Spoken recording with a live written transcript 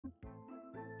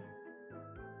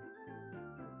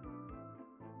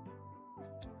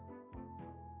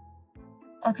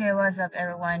Okay, what's up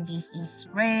everyone? This is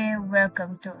Ray.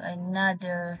 Welcome to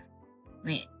another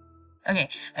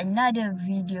another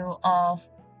video of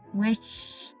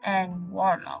Witch and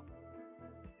Warlock.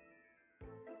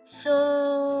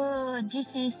 So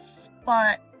this is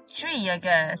part 3, I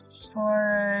guess,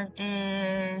 for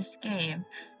this game.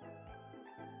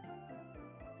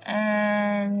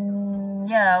 And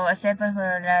yeah, what happened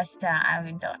for last time? I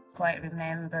don't quite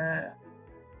remember.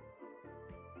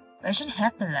 What should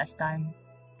happen last time?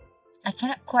 I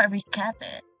cannot quite recap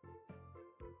it.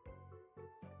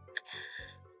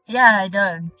 Yeah, I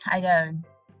don't.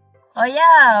 Oh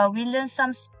yeah, we learned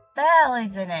some spell,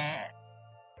 isn't it?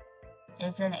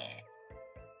 Isn't it?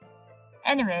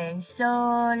 Anyway,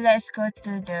 so let's go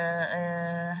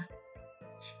to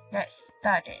let's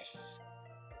start this.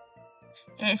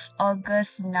 It's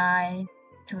August 9,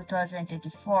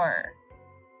 2024.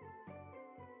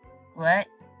 What?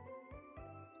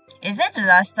 Is that the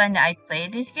last time that I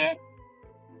played this game?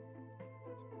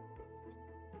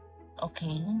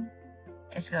 Okay,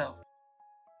 let's go.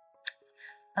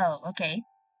 Oh, okay.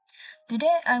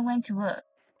 Today I went to work.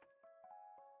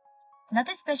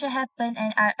 Nothing special happened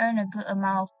and I earned a good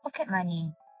amount of pocket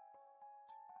money.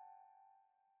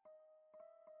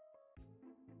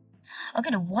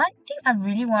 Okay, the one thing I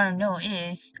really want to know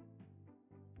is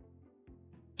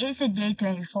a day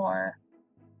 24.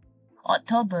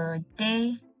 October,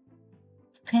 day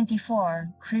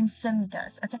 24, Crimson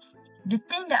Dust. Okay, the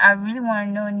thing that I really want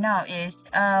to know now is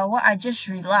what I just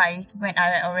realized when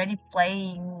I already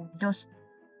playing those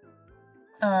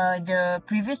the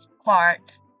previous part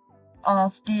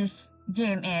of this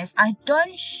game is I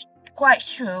don't quite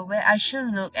sure where I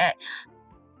should look at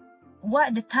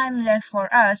what the time left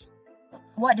for us,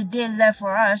 what the day left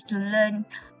for us to learn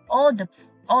all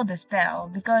the spell,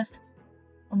 because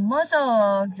most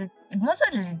of the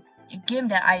game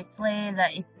that I play,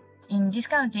 like in this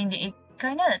kind of thing, it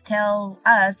kind of tell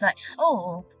us like,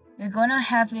 oh, we're gonna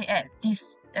have it at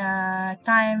this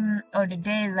time or the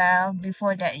day left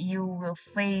before that you will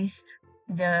face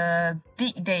the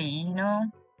big day, you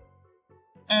know.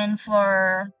 And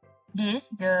for this,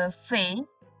 the Faye,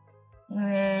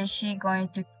 where she going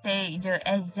to take the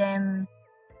exam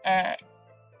at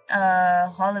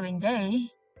Halloween day.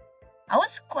 I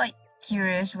was quite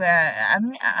curious where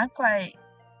I'm quite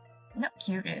not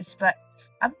curious, but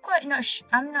I'm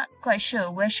not quite sure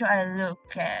where should I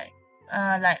look at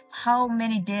like how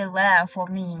many days left for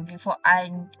me before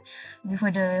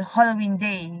the Halloween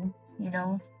day, you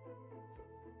know.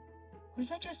 We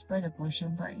can just buy the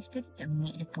potion, but it's better to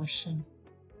make the potion.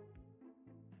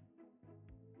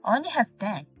 I only have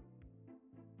 10.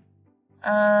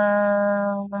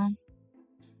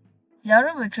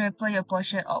 Laura will triple your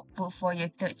potion output for your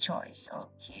third choice.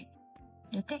 Okay.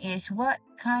 The thing is, what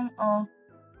kind of...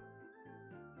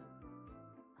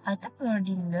 I thought we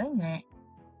already learned it.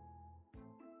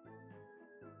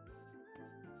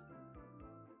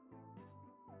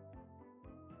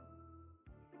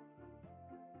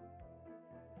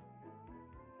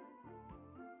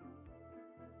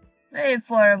 Wait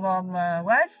for a moment.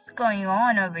 What's going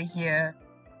on over here?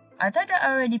 I thought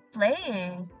I already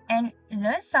played and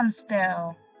learned some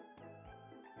spell.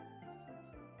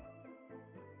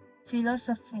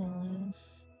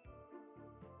 Philosophies.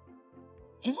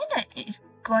 Isn't it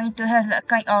going to have that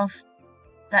kind of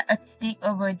like a tick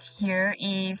over here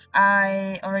if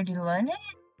I already learned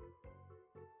it?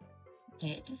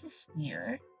 Okay, this is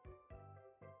weird.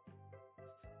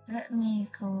 Let me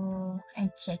go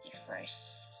and check it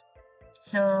first.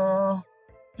 So,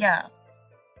 yeah.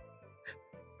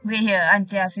 Wait here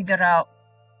until I figure out.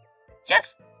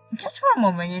 Just for a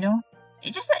moment, you know.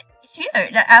 It's just like, it's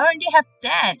weird. Like, I already have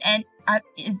that, and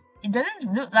it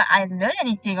doesn't look like I learned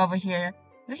anything over here,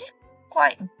 which is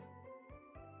quite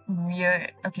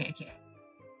weird. Okay.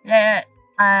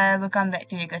 I will come back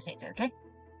to you guys later, okay?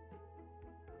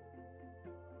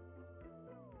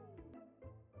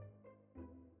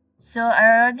 So I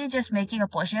already just making a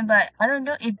potion, but I don't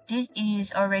know if this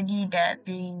is already that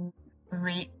being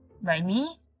read by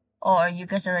me, or you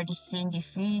guys already seen this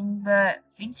scene, but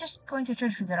we're just going to try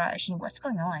to figure out actually what's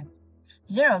going on.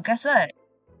 Zero, guess what?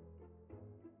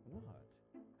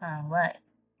 What?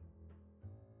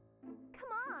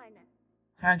 Come on.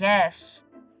 I guess.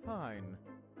 Fine.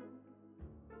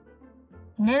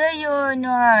 Neither you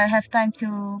nor I have time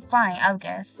to find, I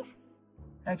guess.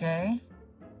 Okay.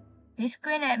 He's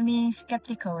going at me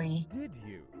skeptically. Did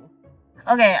you?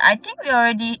 Okay, I think we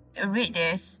already read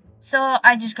this, so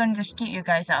I'm just going to skip you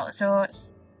guys out. So,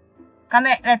 come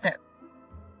back later.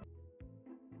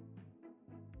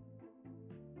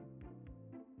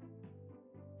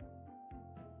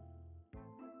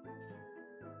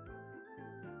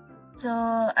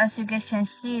 So as you guys can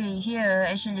see here,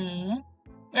 actually,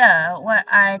 yeah, what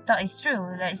I thought is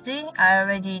true. Let's see,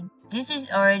 this is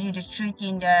already the true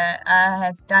thing that I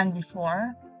have done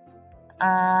before.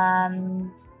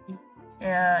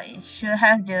 Yeah, it should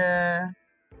have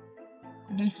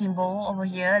this symbol over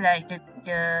here, like the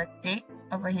tick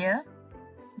over here.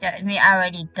 That means I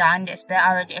already done that spell,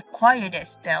 I already acquired that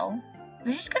spell,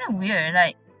 which is kind of weird.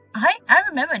 Like I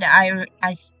remember that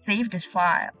I saved this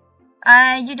file.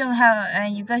 You don't have,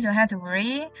 and you guys don't have to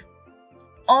worry.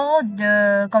 All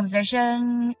the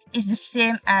conversation is the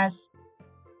same as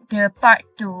the part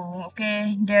 2.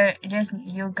 Okay, there's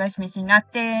you guys missing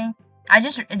nothing. I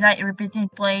just like repeating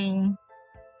playing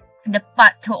the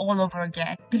part 2 all over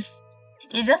again. This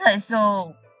it just like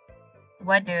so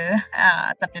what the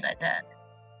something like that.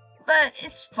 But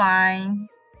it's fine,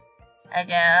 I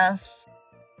guess.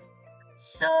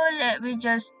 So let me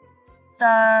just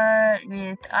start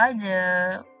with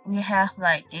other. We have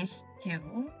like this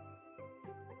too.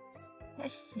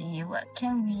 Let's see, what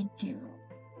can we do?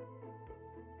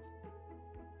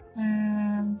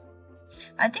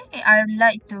 I think I'd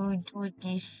like to do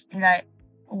this like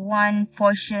one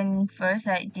portion first,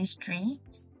 like these 3.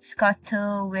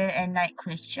 Scuttle, Whale, and Night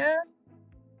Creature.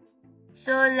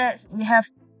 So we have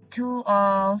 2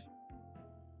 of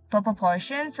purple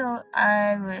portions, so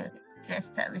let's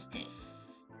start with this.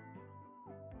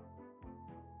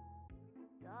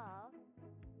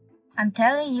 I'm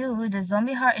telling you, the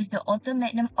zombie heart is the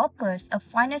otomegame opus. A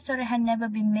finer story had never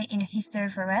been made in history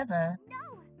forever.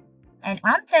 And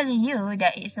I'm telling you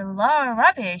that it's a lot of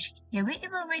rubbish. Yeah, we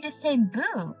even read the same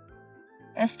book.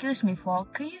 Excuse me,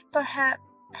 folk, could you perhaps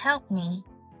help me?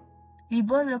 We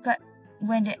both look at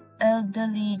when the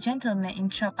elderly gentleman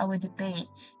interrupted our debate,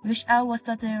 which I was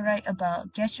totally right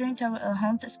about, gesturing toward a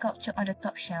haunted sculpture on the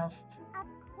top shelf. Of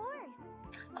course.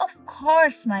 Of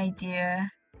course, my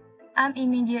dear. I'm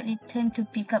immediately turned to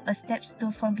pick up a step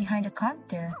stool from behind the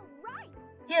counter. Oh, right.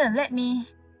 Here, let me.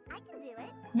 I can do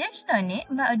it. There's no need.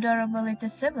 My adorable little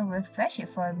servant will fetch it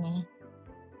for me.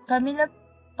 Camilla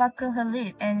puckered her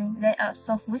lip and let out a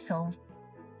soft whistle.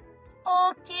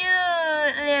 Oh,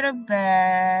 cute little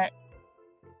bat.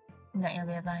 Not in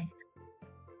real life.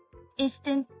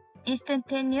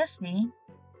 Instantaneously.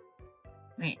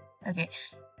 Wait, okay.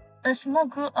 A small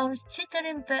group of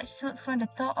chittering bats swooped from the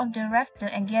top of the rafter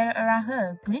and gathered around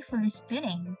her, gleefully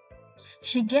spinning.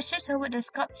 She gestured toward the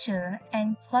sculpture,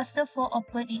 and clustered four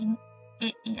opened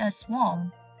it in a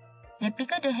swarm. They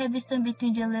picked the heavy stone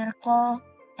between their little claws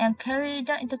and carried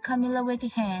it into Camilla's waiting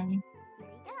hand.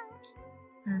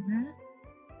 Here you go.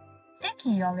 Thank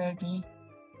you, young lady.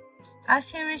 As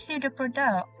he received the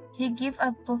product, he gave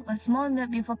up both a small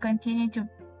note before continuing to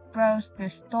browse the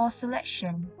store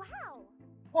selection. Wow.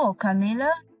 Whoa,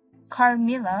 Carmilla,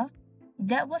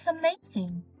 that was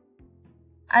amazing.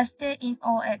 I stared in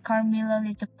awe at Carmilla's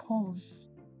little pose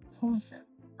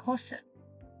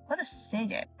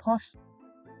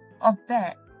of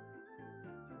bed,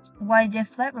 while they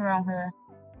flapped around her.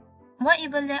 One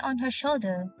even lay on her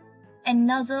shoulder and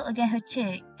nuzzled against her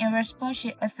cheek. In response,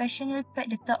 she affectionately pat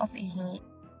the top of her head.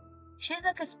 She's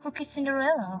like a spooky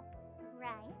Cinderella.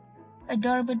 Right.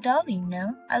 Adorable darling,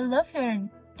 no? I love hearing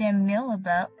them mill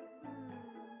about.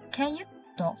 Can you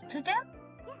talk to them?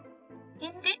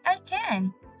 Yes. Indeed I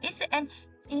can. It's an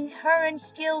inherent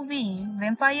skill we,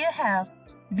 vampires, have,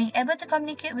 being able to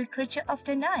communicate with creatures of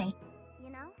the night.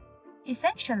 You know?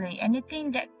 Essentially,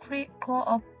 anything that crawl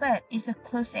or pet is a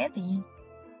close ally.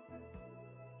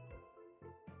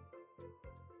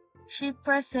 She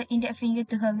pressed her index finger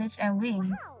to her lips and winked.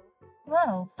 Wow.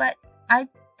 Wow, but I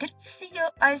didn't see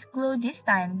your eyes glow this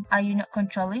time. Are you not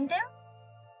controlling them?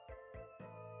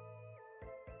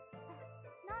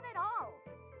 Not at all.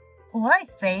 Why,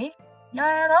 Faith? Not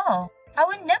at all. I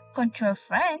will never control a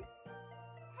friend.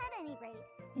 At any rate.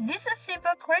 This is a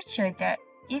simple creature that,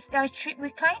 if I treat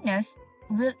with kindness,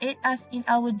 will aid us in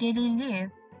our daily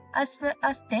life, as well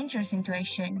as dangerous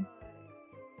situations.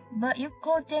 But you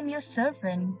call them your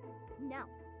servant. No.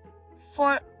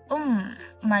 For,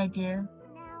 my dear.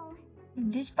 Now.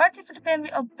 This particular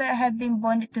family of pets have been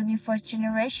bonded to me for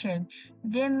generations.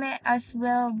 They may as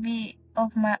well be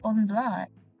of my own blood.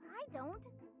 I don't.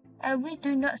 And we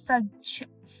do not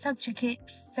subjugate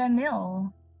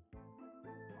family.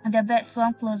 The bat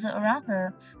swung closer around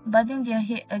her, butting their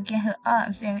head against her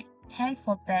arms and hand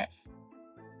for pets.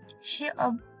 She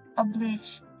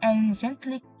obliged and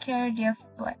gently carried their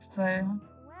black fur. Well.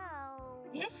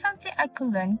 Is something I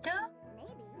could learn too?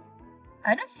 Maybe.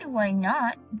 I don't see why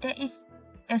not. That is,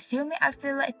 assuming I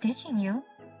feel like teaching you.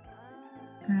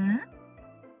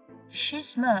 She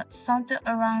smiled, sauntered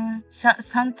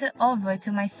over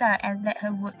to my side, and let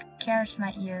her work cares,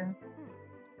 my dear.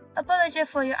 Apologize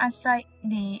for your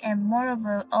unsightly and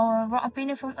moreover or wrong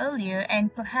opinion from earlier,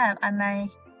 and perhaps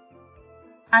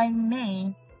I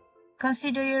may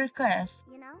consider your request,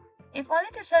 You know? if only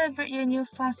to celebrate your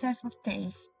newfound sense of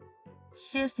taste.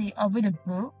 Seriously, over the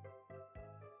book?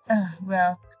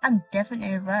 Well, I'm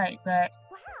definitely right, but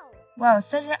Wow! wow,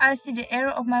 suddenly I see the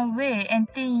error of my way and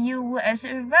think you were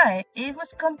absolutely right. It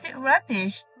was complete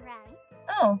rubbish. Right?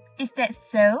 Oh, is that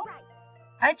so? Right!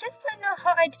 I just don't know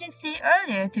how I didn't see it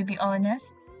earlier, to be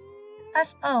honest.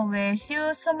 As always,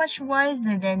 you're so much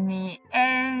wiser than me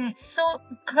and so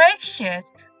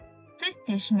gracious. Please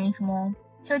teach me more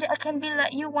so that I can be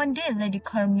like you one day, Lady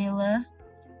Carmilla.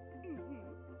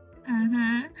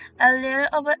 Mm-hmm. A little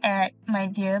overact, my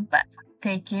dear, but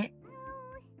take it.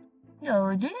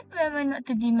 No, do you remember not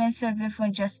to demand service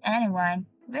from just anyone?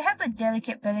 We have a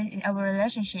delicate balance in our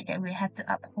relationship that we have to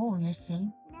uphold, you see.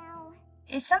 Now,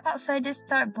 If some outsiders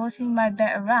start bossing my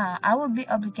back around, I will be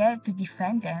obligated to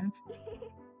defend them.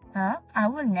 Huh? I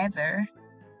will never.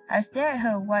 I stare at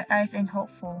her wide eyes and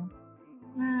hopeful.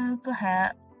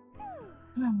 Perhaps.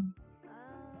 Hmm.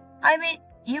 I mean,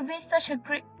 you've been such a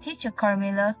great teacher,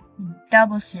 Carmilla.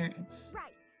 Double serious.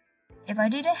 right. If I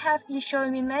didn't have you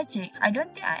showing me magic, I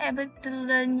don't think I'd able to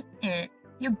learn it.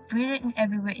 You're brilliant in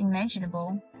every way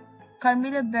imaginable.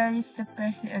 Carmilla barely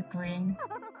suppressed a grin.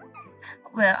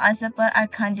 Well, I suppose I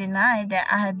can't deny that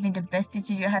I have been the best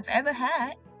teacher you have ever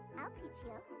had. I'll teach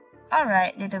you.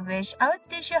 Alright, little witch, I will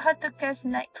teach you how to cast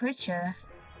night creature.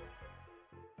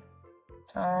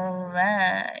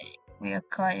 Alright, we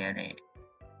acquired it.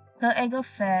 Her ego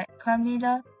fed,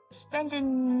 Carmilla spent the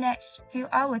next few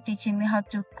hours teaching me how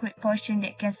to create potions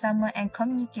that can summon and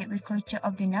communicate with creatures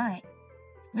of the night.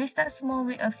 We start small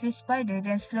with a few spiders,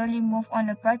 then slowly move on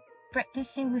to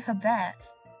practicing with her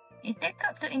bats. It takes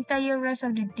up the entire rest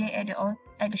of the day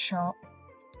at the shop.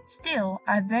 Still,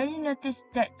 I barely noticed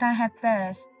that time had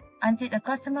passed until a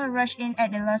customer rushed in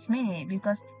at the last minute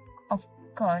because, of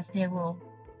course, they will.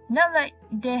 Not like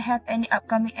they have any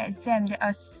upcoming exam that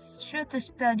are sure to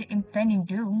spell the impending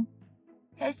doom.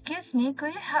 Excuse me,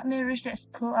 could you help me reach that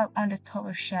scroll up on the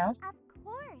top shelf? Of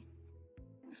course,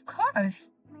 Of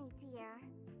course. my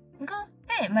dear. Go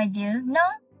ahead, my dear. Now,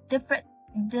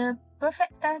 the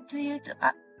perfect time to you to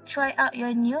try out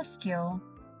your new skill.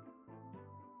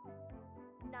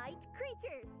 Night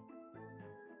creatures.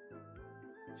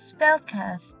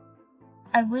 Spellcast.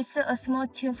 I whistle a small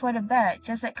tune for the bat,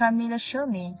 just like Carmilla showed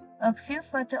me. A few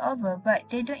flutter over, but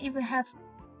they don't even have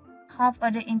half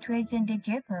of the intuition they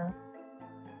gave her.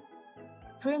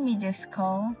 Bring me the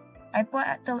skull. I point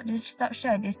out toward the top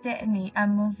shelf. They stare at me,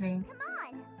 unmoving.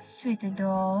 Come on. Sweet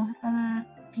doll.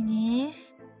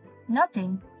 Please?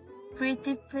 Nothing.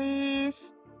 Pretty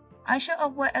please? Unsure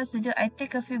of what else to do, I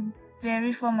take a few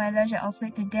berries from my lunch and offer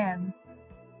it to them.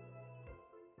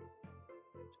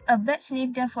 A bat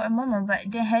sniffed them for a moment, but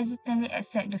then hesitantly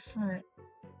accepted the fruit.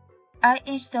 I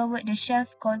inched toward the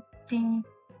shelf,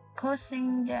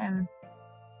 causing them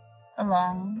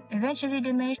along. Eventually,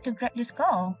 they managed to grab the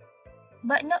skull,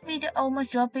 but not without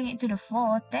almost dropping it to the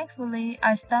floor. Thankfully,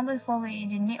 I stumbled forward in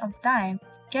the nick of time,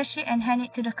 catch it and hand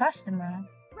it to the customer.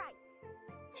 Right.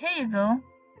 Here you go.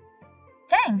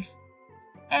 Thanks.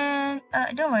 And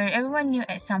don't worry, everyone knew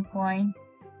at some point.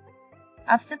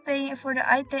 After paying for the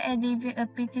item and leaving a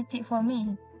pretty tip for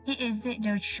me, he exited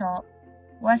the shop.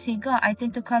 Once he gone, I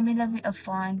turned to Carmilla with a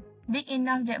frown, big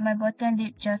enough that my bottom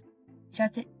lip just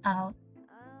jutted out.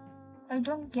 I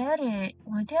don't get it.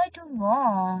 What did I do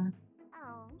wrong?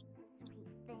 Oh, sweet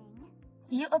thing.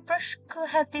 Your approach could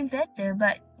have been better,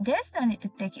 but there's no need to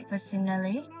take it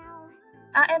personally. Now,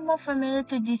 I am more familiar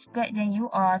to this bat than you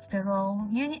are, after all.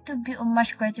 You need to build a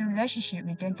much greater relationship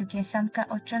with them to gain some kind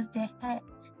of trust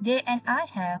they and I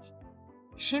have.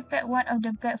 She pat one of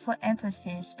the bats for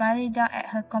emphasis, smiling down at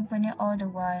her companion all the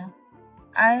while.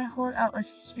 I hold out a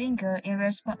finger. In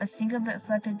response, a single bat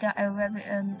fluttered down and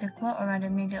wrapped the claw around the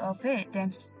middle of it,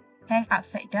 then hang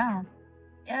upside down.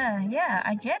 Yeah,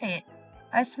 I get it.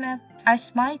 I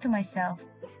smiled to myself.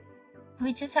 yes.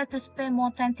 We just have to spend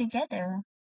more time together.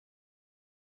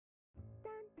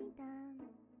 Dun, dun,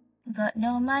 dun. Got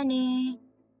no money.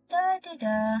 Da da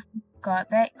da. Got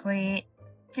back great.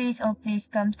 Please, oh please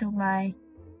come to my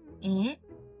eat.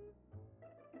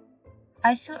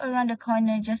 I swooped around the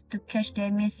corner just to catch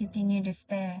Damien sitting near the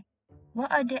stair.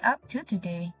 What are they up to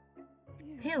today?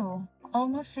 Phew,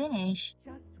 almost finished.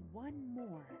 Just one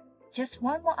more. Just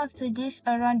one more after this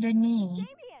around the knee.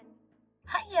 Damien!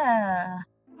 Hiya!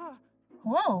 Ah,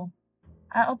 Whoa!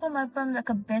 I opened my palm like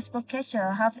a baseball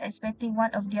catcher, half expecting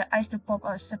one of their eyes to pop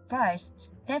out surprise.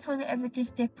 Thankfully, everything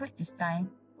stayed put this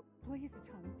time. please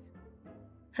don't.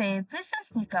 Faye, please don't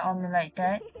sneak out on me like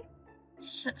that.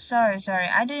 Sorry.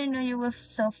 I didn't know you were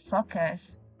so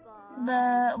focused.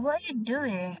 But what are you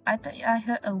doing? I thought I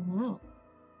heard a whoop.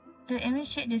 To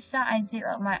imitate the sound, I zip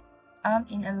up my arm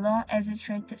in a long,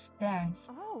 exaggerated stance.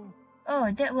 Oh.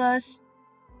 Oh, that was.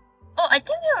 Oh, I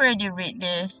think we already read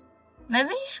this.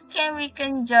 Maybe we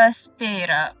can just speed it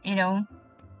up, you know?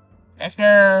 Let's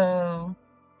go.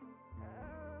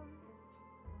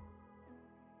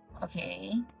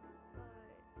 Okay.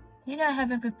 You know, I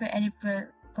haven't prepared any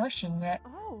potion yet.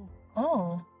 Oh.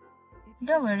 Oh,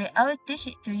 don't worry, I will teach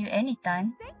it to you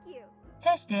anytime. Thank you.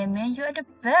 Thanks, Damien, you are the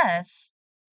best.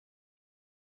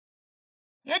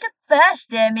 You're the best,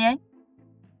 Damien.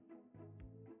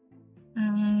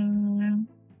 Hmm.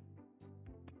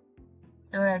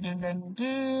 Already learned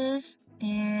this.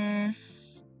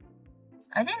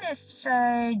 I think let's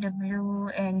try the blue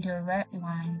and the red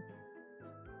one.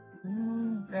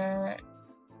 Blue, red,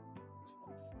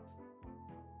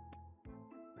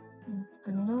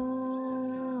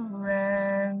 blue,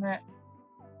 red,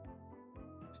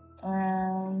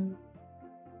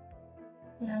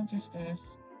 yeah, just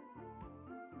this.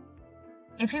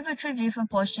 If you purchase different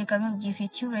potion, Kami will give you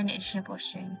 2 random additional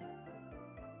potion.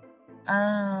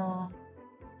 Oh,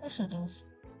 let's do this.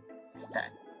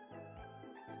 Start.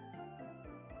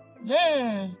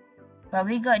 Yay! But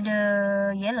we got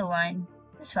the yellow one.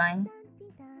 That's fine.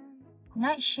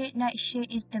 Nightshade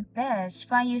is the best.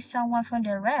 Find you someone from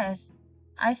the rest.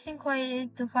 I think quietly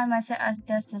to find myself as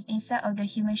does the inside of the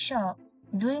human shop,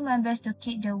 doing my best to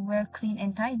keep the wear clean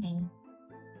and tidy.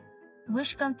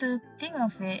 Which, come to think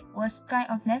of it, was kind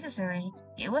of necessary.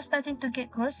 It was starting to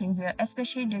get gross in here,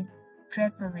 especially the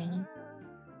drapery.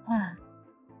 Ah,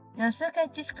 those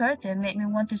sarcastic curtains made me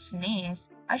want to sneeze.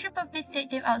 I should probably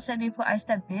take them outside before I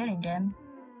start wearing them.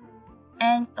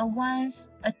 And a once,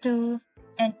 a two,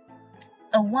 and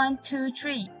a 1, 2,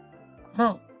 3.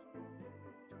 Boom.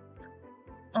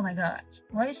 Oh my god.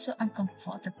 Why is so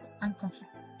uncomfortable? Okay.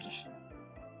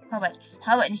 How about this?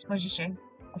 How about this position?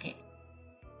 Okay.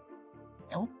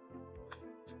 Nope.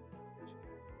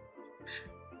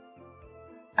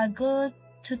 I go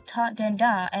to tuck them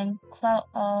down and cloud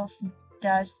of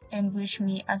dust ambush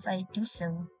me as I do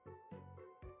so.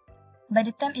 By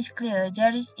the time it's clear,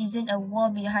 there isn't a wall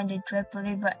behind the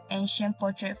drapery but ancient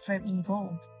portrait framed in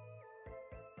gold.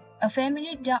 A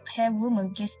familiar dark-haired woman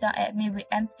gazed down at me with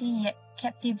empty yet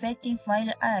captivating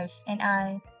violet eyes, and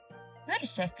I... Wait a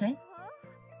second.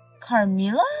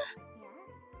 Carmilla?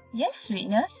 Yes,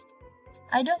 sweetness.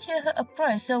 I don't hear her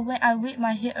approach, so when I whip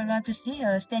my head around to see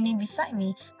her standing beside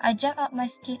me, I jump out my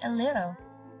skin a little.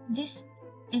 This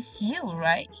is you,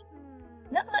 right?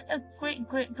 Not like a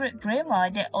great-great-great-grandma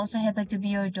that also happened to be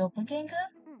your doppelganger?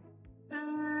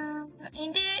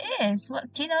 Indeed it is.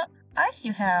 What kind of eyes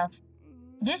you have?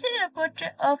 This is a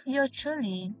portrait of your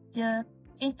truly, the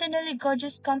internally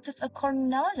gorgeous Countess of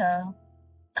Carnolia.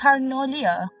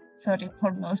 Sorry,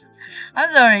 Cornos. I'm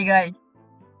sorry, guys.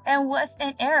 And what's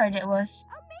an error that was?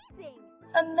 Amazing.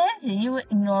 Amazing, you were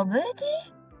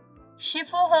nobility? She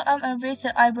folded her arm and raised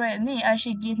her eyebrow at me as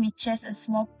she gave me just a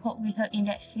small poke with her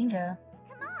index finger.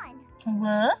 Come on.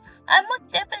 Well, I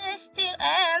most definitely still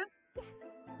am.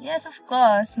 Yes, of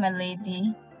course, my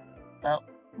lady. But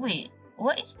wait,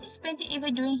 what is this painting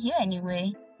even doing here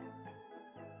anyway?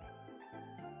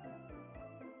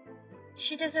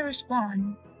 She doesn't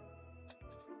respond.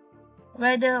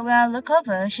 Rather, when I look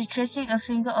over, she's tracing a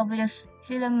finger over the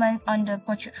filament on the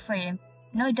portrait frame.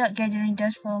 No doubt gathering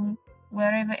dust from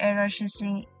wherever error she's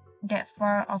seeing that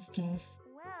far off gaze.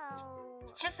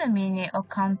 Well. Just a minute, oh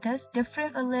Countess, the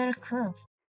frame a little curved.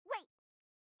 Wait.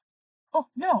 Oh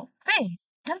no, Faye,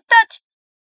 don't touch!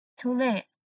 Too late.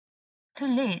 Too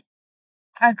late.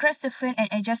 I grasp the frame and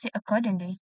adjust it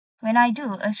accordingly. When I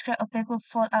do, a scrap of paper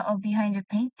falls out of behind the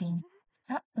painting.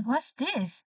 What's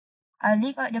this? I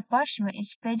lift out the parchment.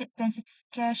 It's faded pencil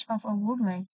sketch of a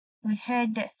woman with hair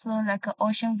that flows like an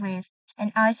ocean wave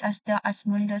and eyes as dark as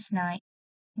moonless night.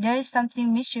 There is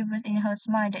something mischievous in her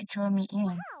smile that drew me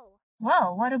in.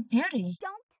 Wow, what a beauty!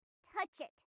 Don't touch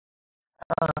it.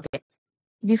 Okay.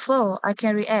 Before I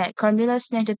can react, Carmilla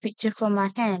snatched the picture from my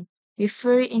hand, with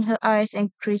fury in her eyes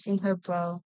and crease in her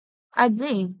brow. I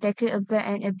blinked, taking a bad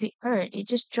and a bit hurt. It's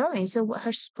just drawing, so what's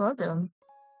her problem?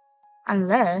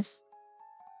 Unless,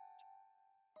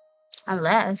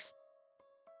 unless,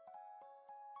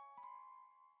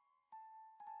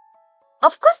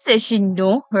 of course does she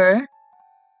know her.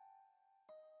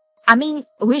 I mean,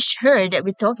 which her that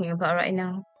we're talking about right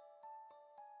now?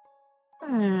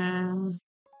 Hmm.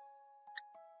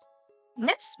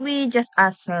 Next, we just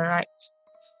ask her, right?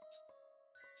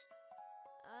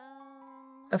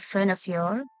 A friend of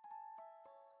yours?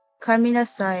 Carmilla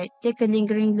sighed, take a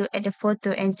lingering look at the photo,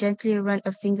 and gently run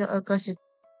a finger across the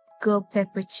gold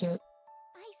pepper cheek.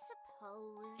 I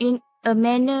suppose. In a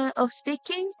manner of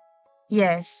speaking?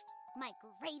 Yes. My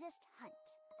greatest hunt.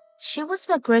 She was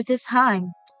my greatest hunt.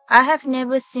 I have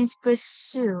never since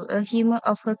pursued a human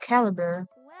of her caliber.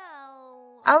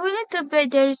 Well. I'm willing to bet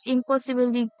there is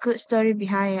impossibly good story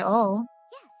behind it all.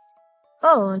 Yes.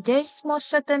 Oh, there is most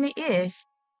certainly is.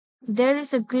 There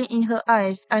is a glint in her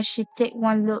eyes as she take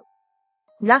one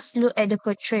last look at the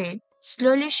portrait.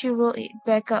 Slowly she rolled it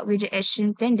back up with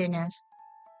extreme tenderness.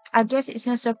 I guess it's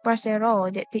no surprise at all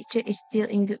that picture is still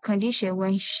in good condition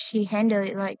when she handled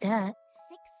it like that.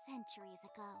 6 centuries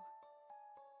ago.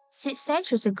 6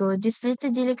 centuries ago, this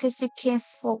little delicacy came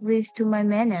forthwith to my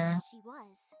manor. She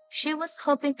was. She was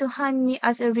hoping to hunt me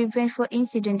as a revenge for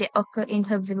incident that occurred in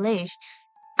her village,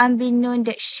 unbeknown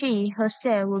that she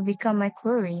herself would become my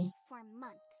quarry. For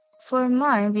months. For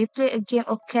mine, we played a game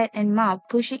of cat and mouse,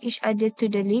 pushing each other to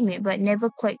the limit but never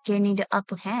quite gaining the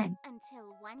upper hand.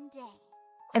 Until one day.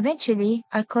 Eventually,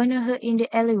 I cornered her in the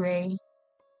alleyway.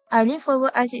 I leaned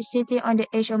forward as it sitting on the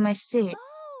edge of my seat.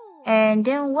 Oh! And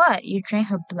then what? You drank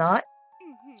her blood?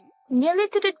 Nearly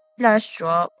to the last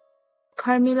drop.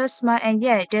 Carmilla smiled, and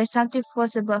yet there's something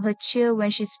forced about her chill when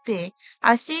she speaks.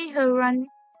 I see her run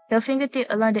her fingertip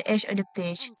along the edge of the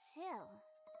page.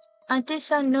 Until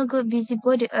some no good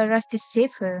busybody arrived to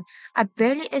save her. I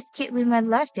barely escaped with my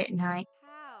life that night.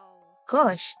 How?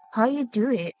 Gosh, how you do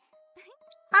it?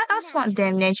 I outsmart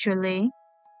them naturally.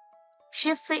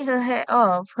 She flicked her hair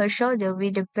off her shoulder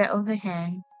with the back of her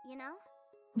hand. You know?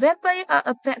 Vampires are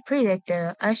a pet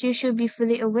predator, as you should be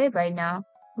fully aware by now.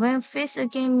 When faced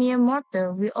against mere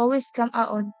mortal, we always come out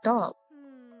on top.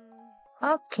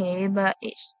 Okay, but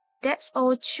if that's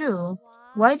all true,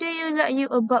 why do you let you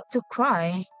about to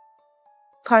cry?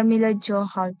 Carmilla jaw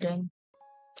hardened.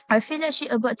 I feel like she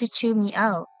about to chew me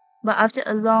out, but after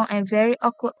a long and very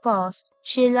awkward pause,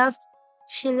 she laughed.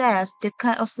 She laughed, the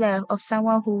kind of laugh of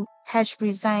someone who has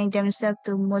resigned themselves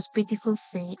to most pitiful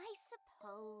fate.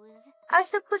 I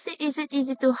suppose it isn't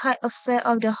easy to hide a affair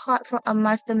of the heart from a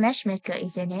master matchmaker,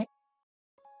 isn't it?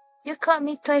 You caught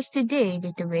me twice today,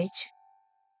 little witch.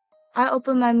 I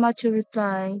opened my mouth to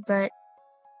reply, but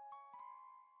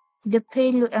the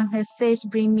pale look on her face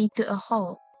bring me to a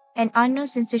halt. An unknown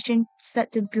sensation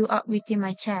started to build up within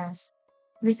my chest.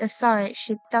 With a sigh,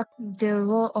 she tucked the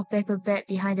roll of paper back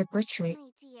behind the portrait. My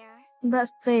dear. But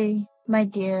Faye, my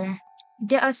dear,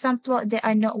 there are some plots that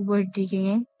are not worth digging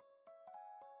in.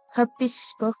 Her piece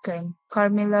spoken,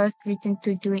 Carmilla returned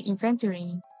to doing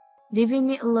inventory, leaving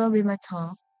me alone with my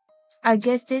thought. I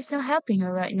guess there's no helping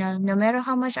her right now, no matter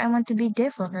how much I want to be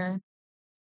there for her.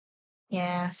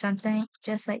 Yeah, something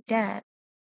just like that.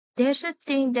 There's a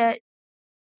thing that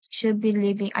should be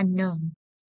living unknown.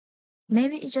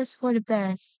 Maybe it's just for the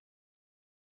best.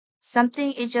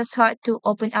 Something is just hard to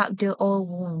open up the old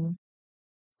wound,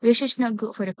 which is not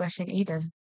good for the person either.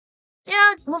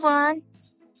 Yeah, move on.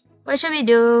 What should we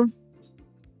do?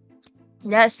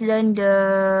 Let's learn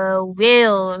the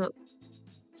wheel.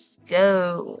 Let's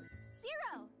go.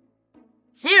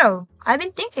 0. I've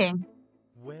been thinking.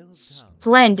 Well done.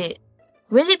 Splendid.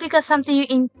 Will it become something you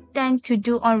intend to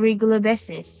do on a regular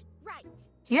basis? Right.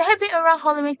 You have been around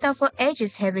Halloween Town for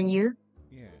ages, haven't you?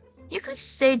 Yes. You could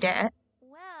say that.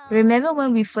 Well. Remember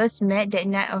when we first met that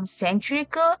night of century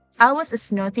ago? I was a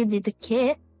snotty little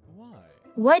kid. Why?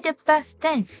 Why the past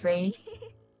tense, Faye?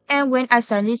 And when I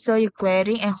suddenly saw you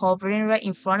glaring and hovering right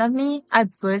in front of me, I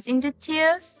burst into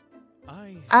tears.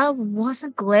 I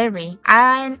wasn't glaring,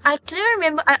 and I clearly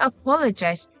remember I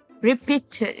apologized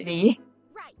repeatedly.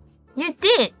 Right.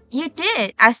 You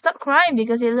did. I stopped crying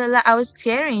because it looked like I was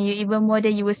scaring you even more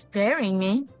than you were sparing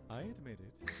me. I admit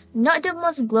it. Not the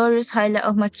most glorious highlight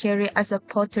of my career as a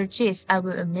poltergeist, I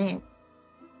will admit.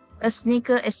 A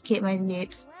snicker escaped my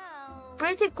lips. Well.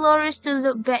 Pretty glorious to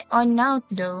look back on now,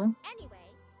 though.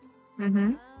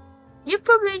 Anyway. You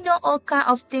probably know all kind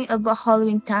of things about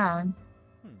Halloween Town.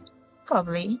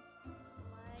 Probably.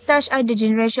 Such are the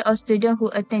generation of students who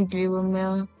attend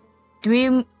Dreamer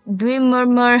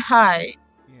High,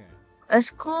 Yes. a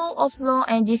school of long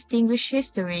and distinguished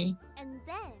history. And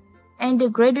then. And the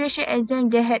graduation exam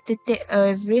they had to take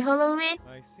every Halloween?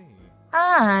 I see.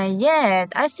 Ah, yeah,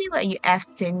 I see what you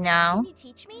after now. Can you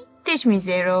teach me? Teach me,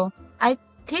 0.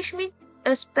 Teach me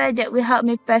a spell that will help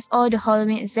me pass all the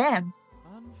Halloween exam.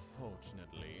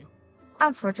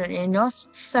 Unfortunately, no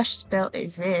such spell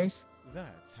exists.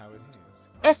 That's how it is.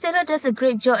 Estella does a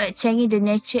great job at changing the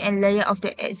nature and layout of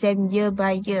the exam year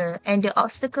by year, and the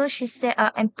obstacles she set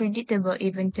are unpredictable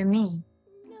even to me.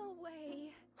 No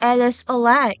way. Alice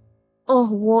alike. Oh,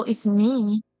 woe is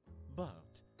me. But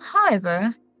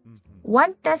However, Mm-hmm.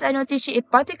 one task I noticed she is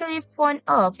particularly fond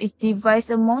of is devise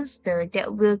a monster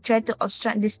that will try to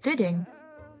obstruct the student.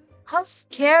 How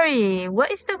scary!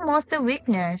 What is the monster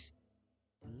weakness?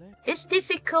 It's Let me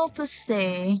difficult to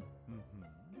say.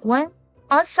 Mm-hmm. One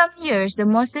on some years the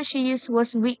monster she used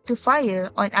was weak to fire,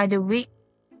 on other weak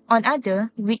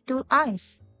to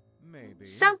ice. Maybe.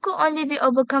 Some could only be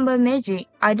overcome by magic,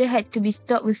 other had to be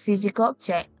stopped with physical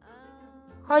objects.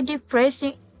 How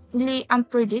depressingly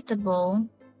unpredictable.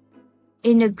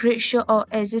 In a great show of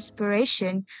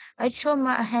exasperation, I throw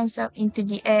my hands up into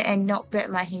the air and knock back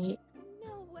my head.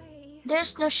 No way.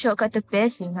 There's no shortcut to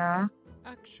passing, huh?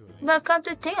 Actually. But come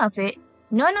to think of it,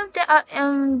 none of them are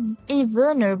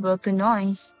invulnerable to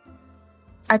noise.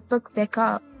 I perk back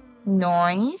up.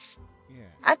 Noise? Yeah.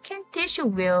 I can teach you,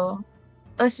 Will.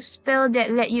 A spell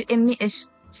that let you emit a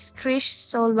screech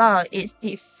so loud it's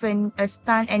different a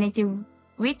stun anything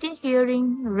within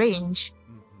hearing range.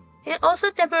 Mm-hmm. It also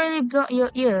temporarily block your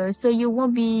ears so you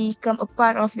won't become a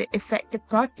part of the affected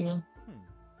party. Hmm.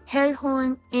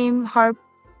 Hellhound,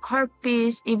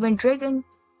 Harpies, even Dragon,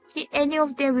 hit any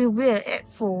of them with will at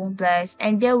full blast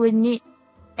and they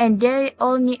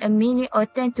all need a minute or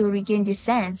 10 to regain their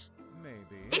sense.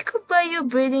 Maybe. It could buy you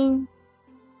breathing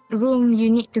room you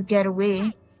need to get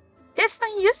away. That's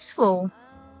not useful.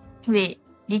 Wait,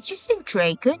 did you say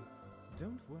dragon?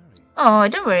 Don't worry. Oh,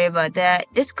 don't worry about that.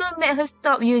 The school made her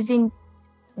stop using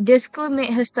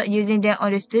them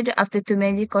on the student after too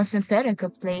many constant parent Pay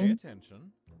complained.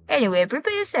 attention. Anyway,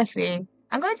 prepare yourself, Will.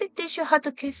 I'm going to teach you how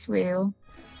to kiss Will.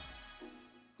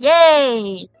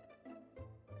 Yay!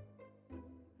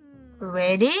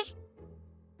 Ready?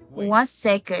 Wait. 1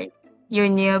 second. Your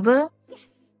neighbor Yes.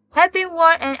 have been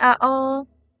warned and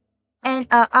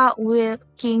are out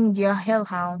working their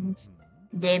hellhounds.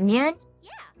 Mhm. Damien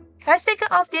Yeah. has taken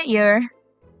off their ear.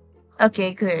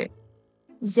 Okay, good.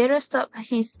 Zero stopped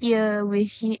his ear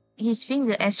with his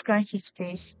finger and scrunched his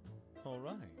face. All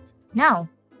right. Now,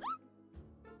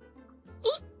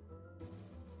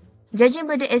 judging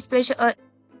by the expression of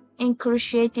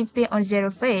excruciating pain on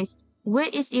Zero's face, Will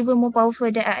is even more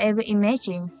powerful than I ever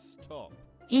imagined. Stop.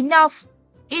 Enough!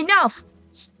 Enough!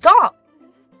 Stop!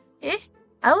 Eh?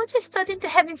 I was just starting to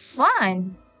have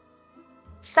fun.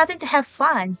 Stop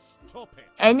it.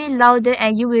 Any louder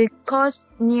and you will cause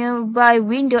nearby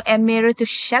window and mirror to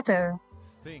shatter.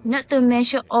 Think. Not to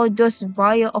mention all those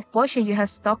vials of potion you have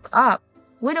stocked up.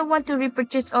 We don't want to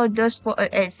repurchase all those for an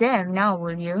exam now,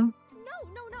 will you?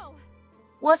 No.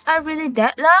 Was I really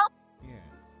that loud? Yes.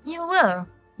 You will.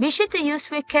 Be sure to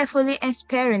use it carefully and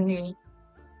sparingly.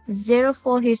 Zero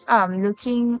folded his arm,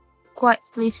 looking quite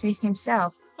pleased with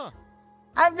himself. Huh.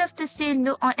 I'd love to see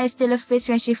look on Estella's face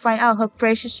when she finds out her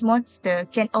precious monster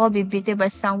can all be beaten by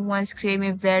someone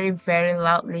screaming very, very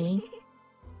loudly.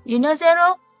 You know,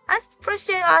 Zero, I'm surprised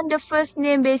you're on the first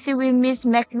name basis with Miss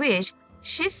McWish.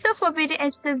 She's so forbidding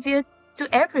and severe to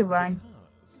everyone.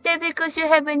 Because. That because you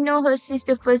haven't known her since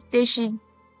the first day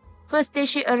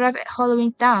she arrived at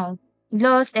Halloween Town,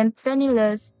 lost and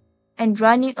penniless, and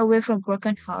running away from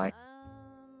Broken Heart.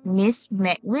 Miss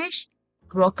McWish?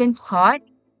 Broken Heart?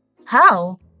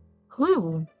 How?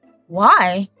 Who?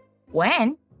 Why?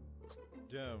 When?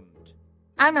 Don't.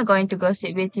 I'm not going to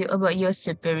gossip with you about your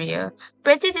superior.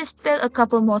 Practice the spell a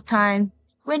couple more times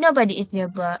when nobody is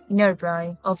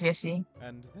nearby, obviously.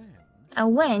 And then.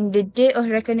 And when the day of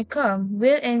reckoning comes,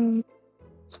 Will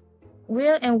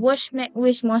and watch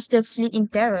McWish monster flee in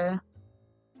terror.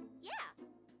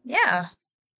 Yeah.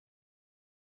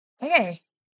 Okay.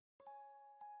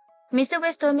 Mr.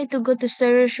 West told me to go to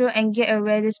storage room and get a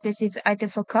rather specific item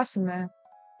for customer.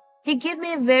 He gave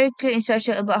me very clear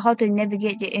instruction about how to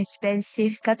navigate the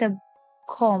expensive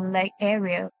catacomb-like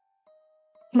area.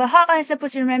 But how am I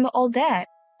supposed to remember all that?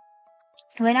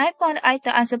 When I found the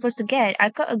item I'm supposed to get, I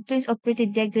caught a glimpse of pretty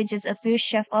dagger just a few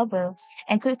shelves over,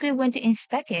 and quickly went to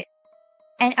inspect it.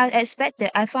 And as expected,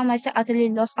 I found myself utterly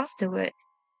lost afterward.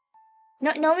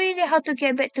 Not knowing really how to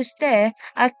get back to stare,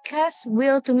 I cast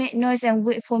Will to make noise and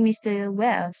wait for Mr.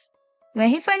 Wells. When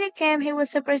he finally came, he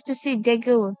was surprised to see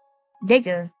Dagger,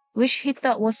 which he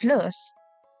thought was lost.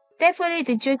 Thankfully,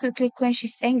 the joy quickly quenched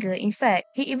his anger. In fact,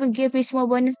 he even gave me small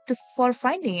bonus for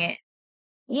finding it.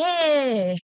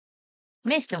 Yay!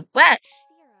 Mr. West!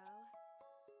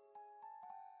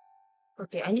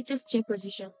 Okay, I need to change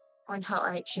position on how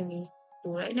I actually do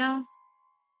right now.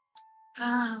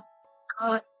 Ah,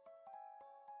 God.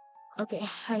 Okay,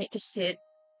 I need to sit.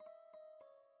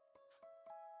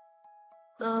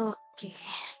 Okay.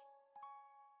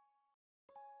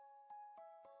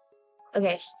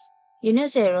 Okay. You know,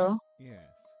 Zero? Yes.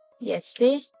 Yes,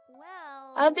 B?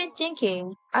 Well. I've been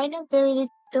thinking. I know very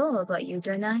little about you,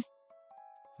 don't I?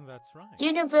 That's right.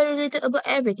 You know very little about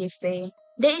everything, Faye.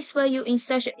 That is why you're in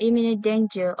such imminent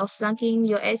danger of flunking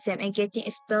your exam and getting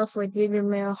expelled for dreaming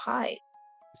Mirror High.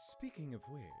 Speaking of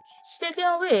which, Speaking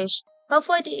of which, how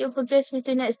far did you progress with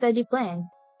your next study plan?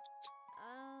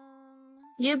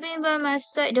 You've been by my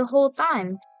side the whole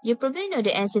time. You probably know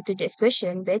the answer to this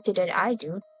question better than I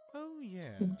do. oh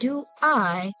yeah. Do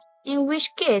I? In which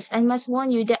case, I must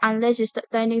warn you that unless you start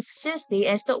learning seriously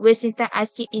and stop wasting time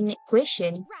asking in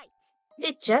question, Right.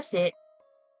 that's just it.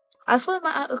 I fold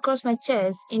my arm across my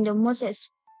chest in the most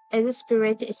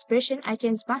exasperated expression I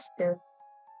can master.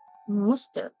 Must.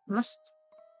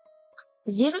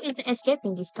 Zero isn't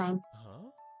escaping this time, Huh?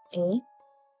 eh?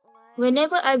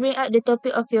 Whenever I bring up the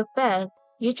topic of your past,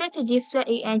 you try to deflect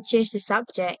it and change the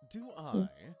subject. Do I?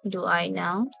 Do I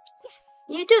now? Yes.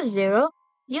 You do, Zero.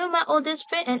 You're my oldest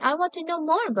friend and I want to know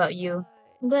more about you.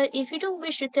 But if you don't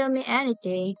wish to tell me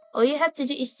anything, all you have to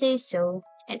do is say so,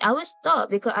 and I will stop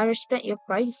because I respect your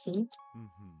privacy.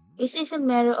 Mm-hmm. It is a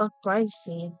matter of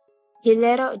privacy. He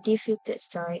let out a defeated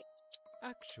sigh.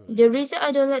 Actually. The reason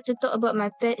I don't like to talk about my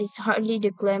pet is hardly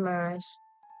the glamorous.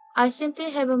 I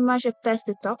simply haven't much of past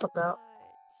to talk about.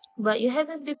 But you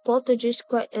haven't been poltergeist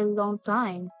quite a long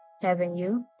time, haven't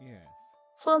you? Yes.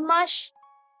 For much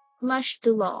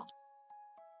too long.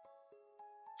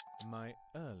 My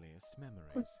earliest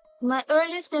memories. My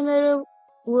earliest memory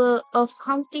were of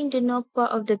hunting the north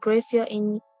part of the graveyard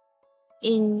in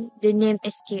the name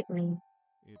escaped me.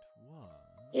 It was.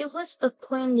 It was a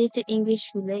quaint little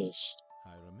English village.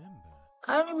 I remember.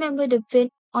 I remember the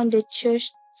vent on the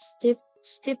church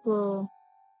steeple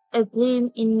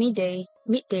agleam in midday,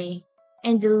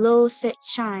 and the low set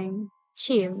chimes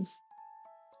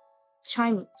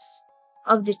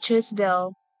of the church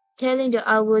bell, telling the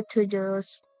hour to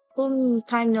those whom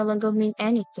time no longer meant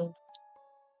anything.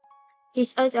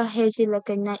 His eyes are hazy like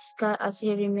a night sky as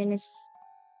he reminisces,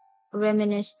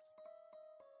 reminisces,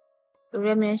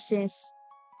 reminisces,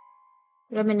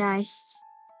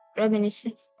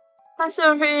 reminisces. I'm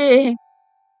sorry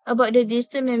about the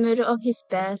distant memory of his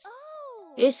past.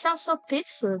 Oh. It sounds so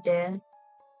peaceful there.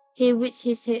 He whipped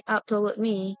his head up toward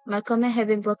me, my comment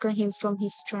having broken him from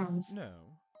his trance. No.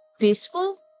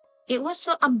 Peaceful? It was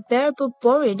so unbearable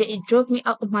boring that it drove me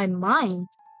out of my mind.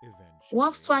 Eventually.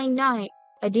 One fine night,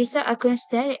 I decided I couldn't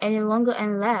stand it any longer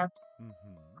and left.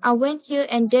 Mm-hmm. I went here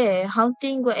and there,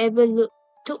 hunting whatever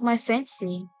took my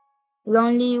fancy.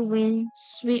 Lonely wind,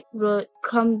 sweep road,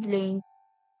 crumbling,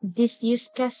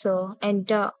 disused castle, and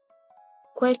dark,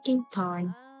 quaking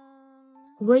town.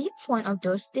 Were you fond of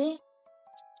those days?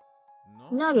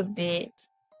 Not a bit.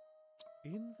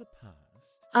 In the past.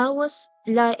 I was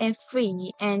light and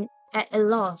free and at a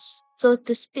loss, so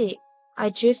to speak. I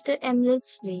drifted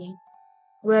aimlessly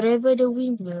wherever the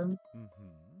wind blew. Mm-hmm.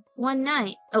 One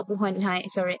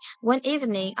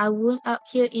evening, I wound up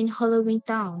here in Halloween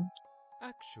Town.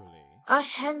 Actually. I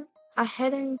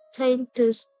hadn't planned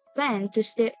to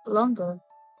stay longer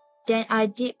than I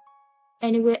did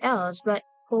anywhere else, but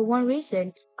for one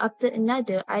reason after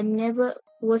another, I never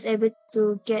was able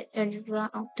to get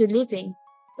around to living.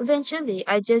 Eventually,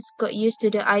 I just got used to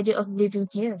the idea of living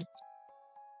here.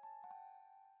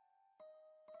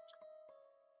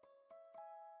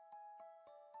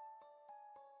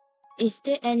 Is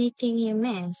there anything you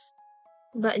miss?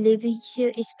 But living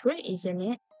here is great, isn't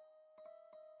it?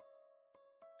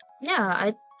 Yeah,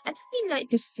 I really like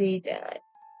to say that.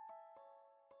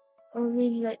 I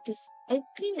really like to. I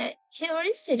feel like he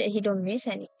already said that he don't miss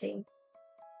anything.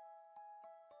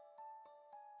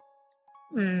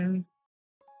 Hmm.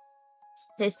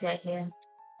 Let's get here.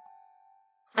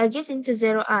 I gaze into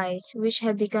Zero eyes, which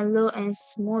have become low and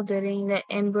smoldering like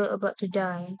ember about to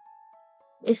die.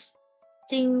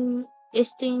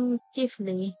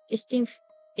 Instinctively,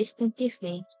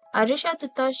 I reach out to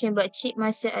touch him but cheat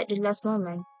myself at the last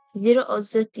moment. Zero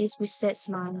observed this with sad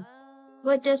smile.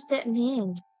 What does that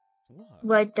mean?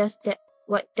 What?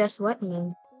 What does what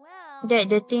mean? Well. That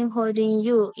the thing holding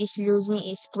you is losing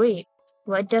its grip.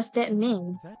 What does that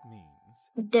mean? That means.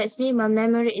 That means my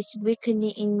memory is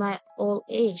weakening in my old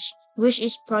age, which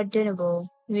is pardonable,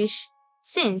 which,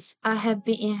 since I have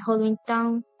been in Halloween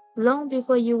Town long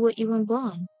before you were even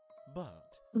born. But.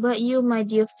 But you, my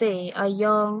dear Faye, are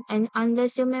young, and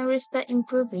unless your memory start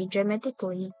improving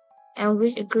dramatically, and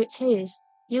with a great haste,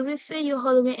 you will fail your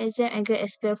Halloween exam and get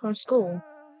expelled from school.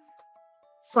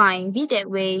 Fine, be that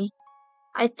way.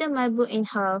 I turn my book in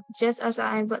half just as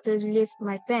I am about to lift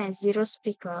my pen. Zero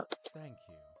speak up. Thank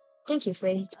you. Thank you,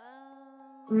 Faye.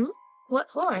 Hmm?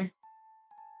 What for?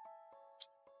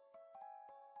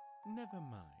 Never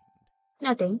mind.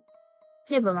 Nothing.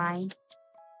 Never mind.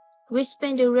 We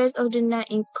spend the rest of the night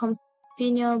in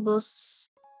companionable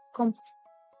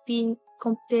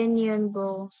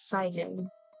silence.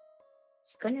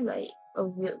 It's kind of like a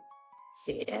weird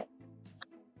say that.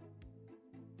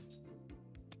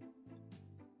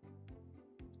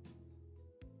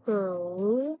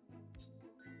 Oh.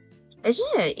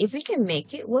 Actually, if we can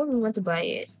make it, why we want to buy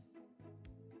it?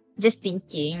 Just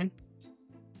thinking.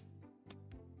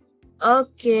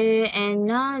 Okay, and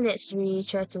now let's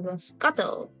try to learn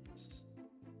Scuttle.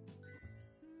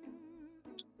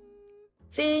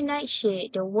 Fair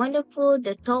Nightshade, the wonderful,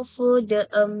 the thoughtful, the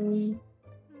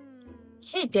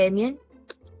Hey Damien.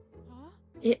 Huh?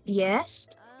 Yes?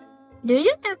 Do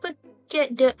you ever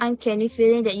get the uncanny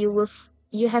feeling that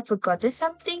you have forgotten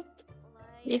something?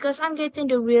 Because I'm getting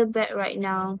the real bad right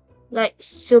now. Like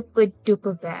super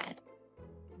duper bad.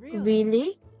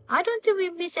 Really? I don't think we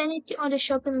missed anything on the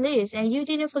shopping list and you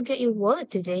didn't forget your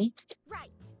wallet today. Right.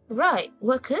 Right,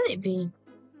 what could it be?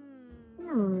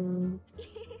 Hmm.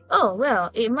 Oh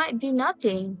well, it might be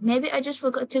nothing. Maybe I just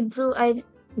forgot to the brew I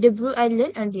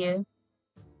learned earlier.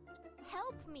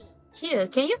 Help me. Here,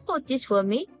 can you hold this for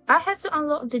me? I have to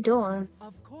unlock the door.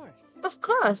 Of course. Of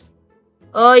course.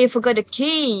 Oh, you forgot the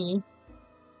key.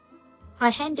 I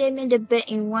hand Damien the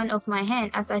bag in one of my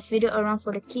hands as I fiddle around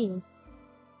for the key.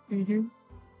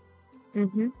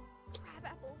 Crab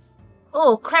apples.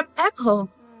 Oh, crab apple.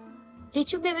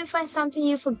 Did you maybe find something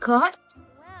you forgot?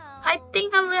 Well. I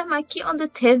think I left my key on the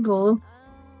table.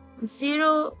 Uh,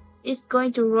 Zero is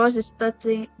going to roast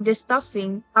the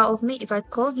stuffing out of me if I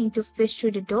call him to fish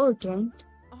through the door again.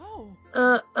 Oh,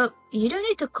 You don't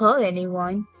need to call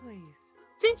anyone. please.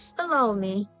 Please allow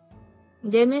me.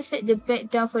 Damien set the bag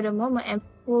down for the moment and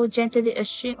pulled gently a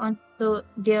string onto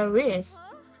their wrist.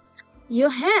 huh? Your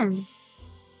hand.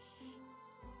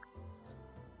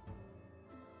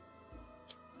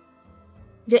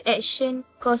 The action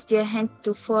caused their hand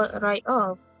to fall right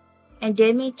off, and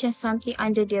Damien changed something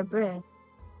under their breath.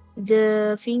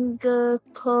 The finger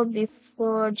curled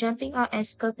before jumping out and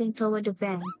scuttling toward the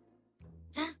van.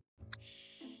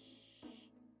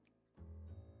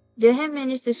 The hand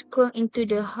managed to scroll into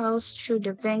the house through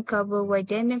the van cover while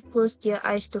Damien closed their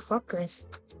eyes to focus.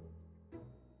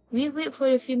 We wait for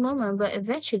a few moments, but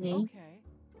eventually...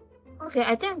 Okay,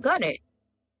 I think I got it.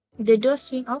 The door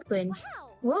swing open.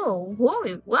 Wow.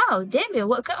 Wow, Damien,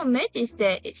 what kind of method is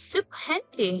that? It's super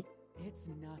handy. It's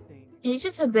nothing. It's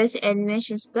just a basic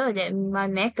animation spell that my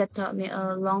mecha taught me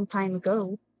a long time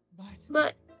ago.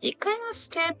 But it kind of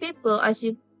scares people, as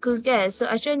you could guess, so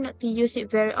I try not to use it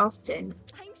very often.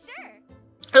 I'm sure.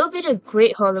 It would be a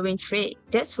great Halloween trick,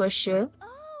 that's for sure.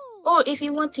 Oh. Or if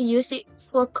you want to use it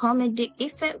for comedic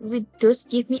effect with those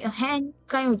give me a hand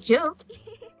kind of joke,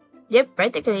 they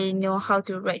practically know how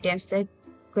to write themselves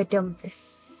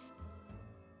this.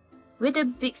 With a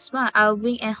big smile, I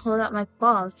wink and hold out my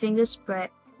palm, fingers spread,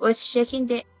 while shaking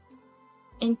them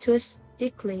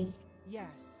enthusiastically.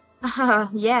 Yes, Haha,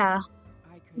 yeah.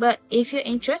 I could. But if you're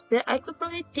interested, I could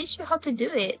probably teach you how to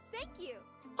do it. Thank you.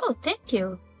 Oh, thank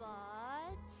you.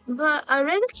 But. But I'd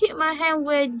rather keep my hand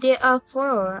where they are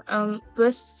for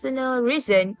personal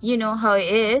reason. You know how it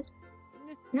is.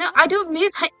 No, I don't mean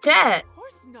like that. Of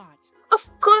course not.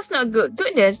 Of course not, good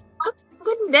goodness. I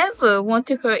would never want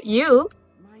to hurt you.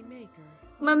 My maker.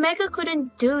 My maker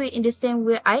couldn't do it in the same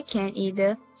way I can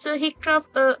either, so he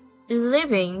crafted a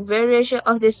living variation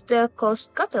of the spell called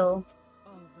Scuttle.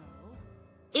 Although.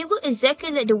 It was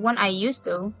exactly like the one I used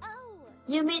though. Oh.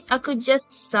 You mean I could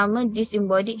just summon this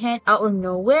embodied hand out of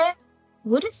nowhere?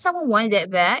 Wouldn't someone want that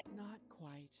back? Not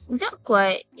quite. Not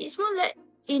quite. It's more like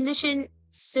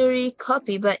illusory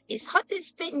copy, but it's hard to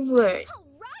explain in words. All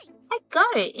right. I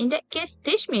got it. In that case,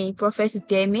 teach me, Professor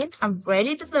Damien. I'm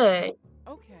ready to learn.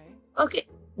 Okay. Okay,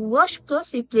 watch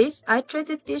closely, please. I try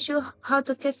to teach you how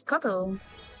to cast Scuttle.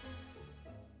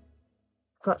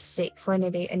 God's sake,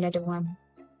 finally another one.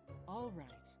 All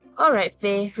right. Alright,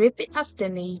 Faye, repeat after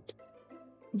me.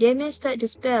 Damien started the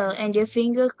spell, and their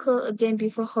finger curled again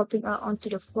before hopping out onto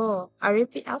the floor. I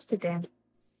repeat after them.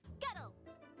 Scuttle.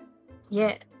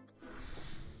 Yeah.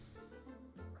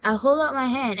 I hold out my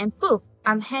hand, and poof,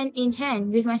 I'm hand in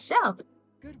hand with myself.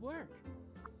 Good work.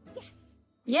 Yes.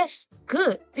 Yes,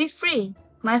 good, be free.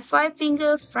 My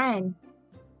five-finger friend.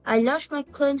 I launched my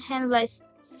clone hand like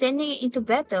sending it into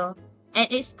battle, and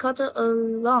it scuttled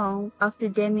along after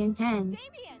Damien's hand.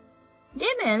 Damien.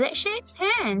 Damien, let's shake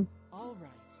hands. All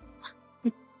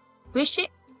right. We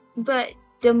shake, but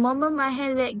the moment my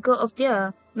hand let go of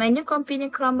theirs, my new companion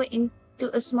crumbled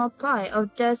into a small pile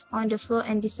of dust on the floor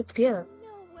and disappeared.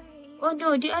 No way. Oh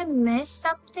no, did I mess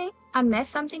something? I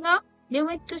messed something up? They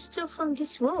went to steal from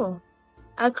this room.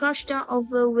 I crouched down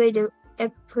over where the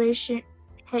apparition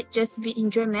had just been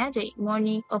dramatic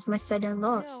morning of my sudden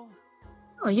loss. No.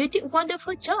 Oh, you did a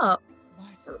wonderful job.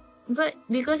 What? But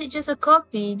because it's just a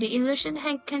copy, the illusion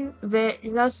can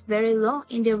last very long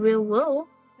in the real world.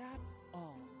 That's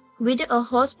all. Without a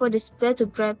horse for the spell to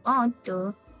grab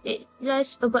onto, it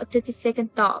lasts about 30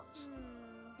 seconds tops.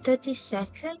 30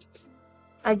 seconds?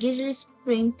 I giddily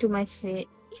spring to my feet.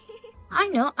 I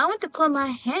know, I want to call my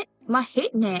head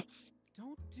next.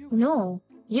 Don't do it. No,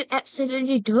 you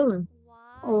absolutely don't. Why?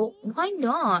 Oh, why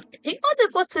not? Think of the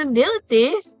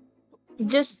possibilities.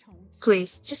 Just, Don't.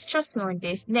 please, just trust me on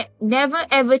this. Never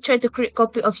ever try to create a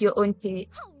copy of your own kid.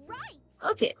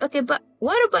 Alright! Okay, but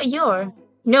what about your?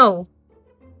 No. No.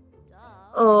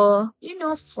 Duh.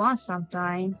 Oh, fun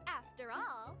sometime. After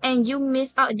all, And you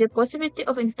miss out the possibility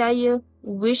of entire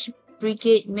wish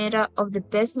brigade made up of the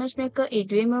best matchmaker a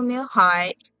dreamer may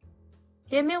hide.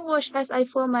 Let me watch as I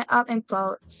fold my arm and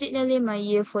pout, signaling my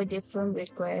ear for different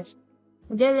request.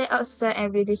 They lay outside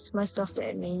and really smile softly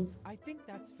at me. I think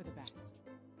that's for the best.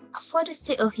 For the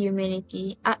sake of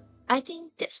humanity, I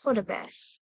think that's for the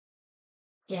best.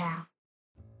 Yeah.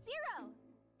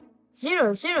 0!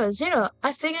 0, 0, 0.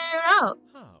 I figured it out.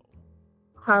 How?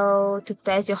 How to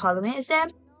pass your Halloween exam?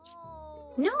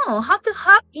 No! No, how to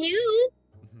help you?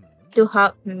 Hmm. To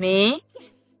help me?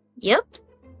 Yes! Yep.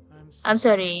 I'm I'm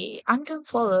sorry, I don't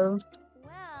follow.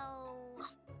 Well...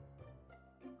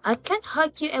 I can't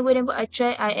hug you and whenever I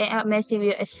try, I end up messing with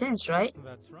your essence, right?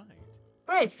 That's right.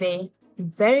 Right, Faye.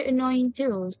 Very annoying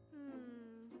too.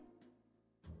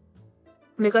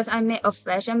 Because I'm made of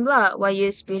flesh and blood, while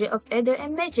you're spirit of ether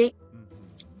and magic.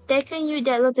 Mm-hmm. Taking you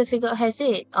that little figure has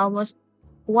it. Almost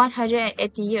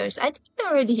 180 years. I think I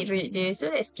already read this, so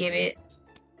let's give it.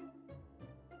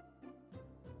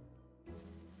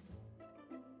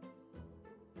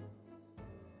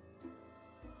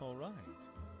 All right.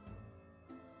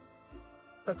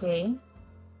 Okay.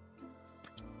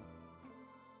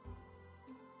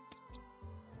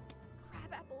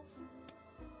 Crab apples.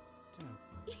 Duh.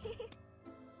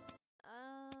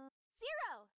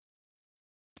 0!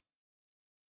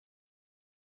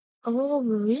 Oh,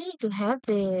 we really do have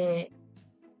it.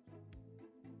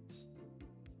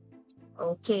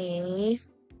 Okay,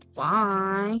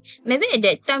 fine. Maybe at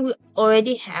that time we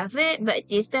already have it, but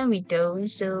this time we don't,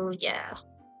 so yeah.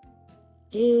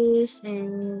 This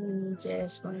and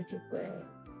just one of the bread.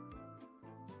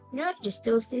 No, just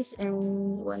two of this and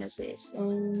one of this.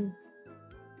 And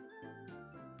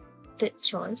third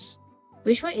choice.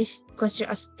 Which one is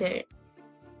considered as third?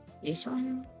 This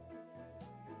one?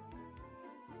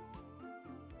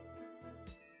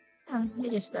 Ah,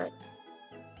 let just start.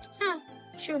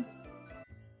 Sure.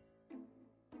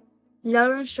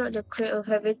 Lauren struck the crate of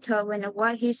heavy thought when I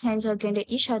wiped his hands against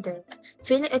each other,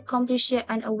 feeling accomplished yet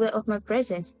unaware of my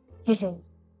presence. Hehe.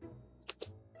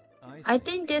 I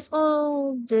think that's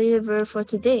all delivered for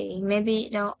today. Maybe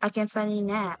now I can finally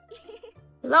nap.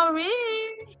 Lauren!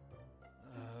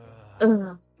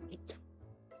 Uh,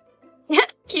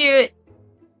 Cute!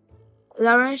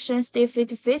 Lawrence turned stiffly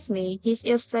to face me, his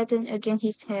ear flattened against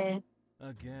his head.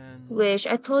 again. Wish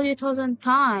I told you 1,000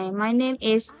 times. My name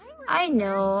is... I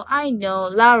remember. know,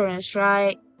 Lawrence,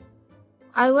 right?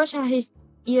 I watched how his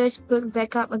ears perked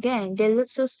back up again. They looked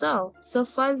so soft, so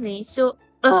fuzzy, so...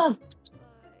 Ugh!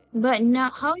 But now,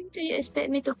 how do you expect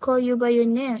me to call you by your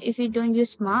name if you don't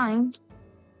use mine?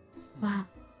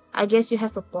 I guess you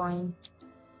have a point.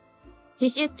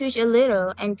 His ear twitched a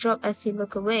little and dropped as he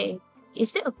looked away.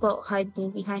 Is there a boat hiding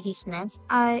behind his mask?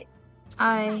 That's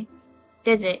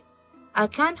it. I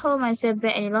can't hold myself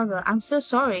back any longer. I'm so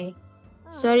sorry.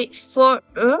 Sorry for...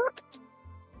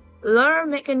 Laura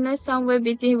made a noise somewhere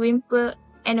between whimper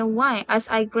and a whine as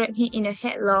I grabbed him in a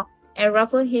headlock and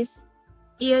ruffled his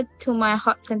ear to my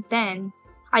heart content.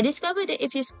 I discovered that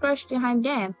if he crouched behind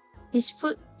them, his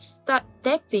foot started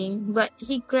tapping, but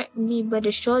he grabbed me by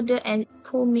the shoulder and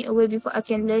pulled me away before I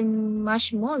can learn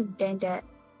much more than that.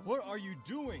 What are you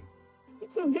doing?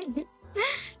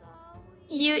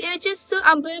 You're just so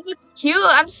unbelievably cute.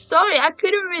 I'm sorry, I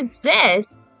couldn't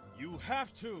resist. You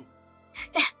have to.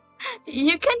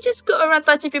 You can't just go around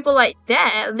touching people like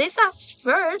that. At least ask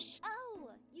first. Oh,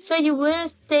 So you will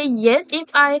say yes if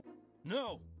I...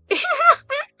 No.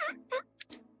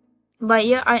 But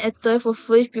you are a toy for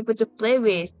foolish people to play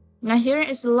with. My hearing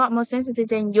is a lot more sensitive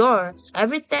than yours.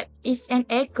 Every tap is an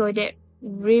echo that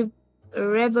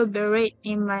reverberates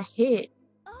in my head.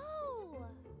 Oh,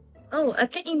 Oh, I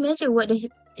can imagine what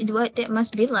that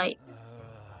must be like.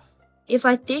 If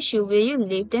I teach you, will you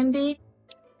leave them be?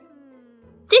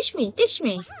 Teach me.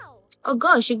 how? Oh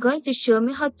gosh, you're going to show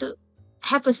me how to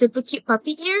have a super cute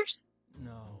puppy ears?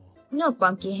 No. No,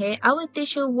 Pumpkinhead, I will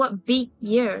teach you what big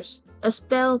ears. A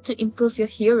spell to improve your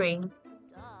hearing.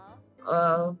 Duh.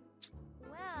 Oh.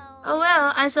 Well. Oh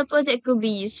well, I suppose that could be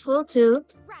useful too.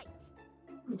 Right.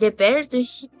 They're better to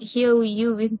heal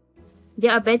you with. They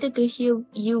are better to heal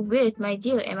you with, my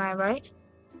dear. Am I right?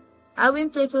 I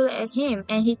winked playfully at him,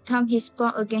 and he thumped his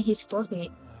palm against his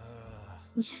forehead.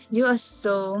 You are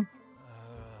so.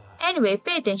 Anyway,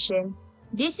 pay attention.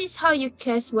 This is how you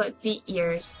cast what big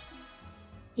ears.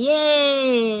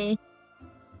 Yay!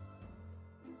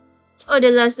 Oh,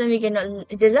 the last time we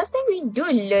do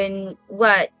learn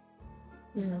what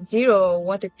Zero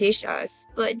want to teach us,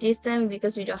 but this time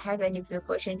because we don't have any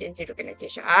precaution, then Zero gonna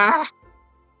teach us. Ah!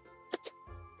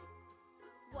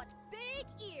 What big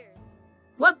ears!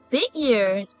 What big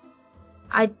ears!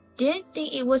 I didn't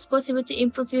think it was possible to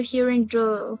improve your hearing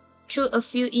through a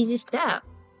few easy steps.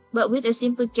 But with a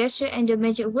simple gesture and the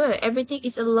magic word, everything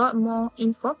is a lot more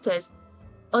in focus.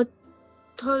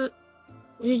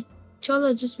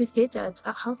 Cholo just repeated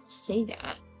how to say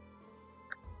that.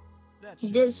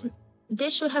 This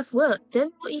should have worked.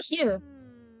 Then what you hear?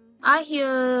 I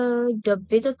hear the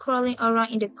beetle crawling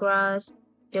around in the grass,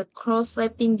 the crow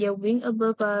flapping their wing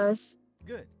above us.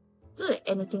 Good. Good.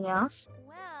 Anything else?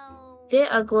 Well.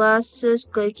 There are glasses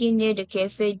clicking near the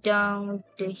cafe down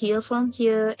the hill from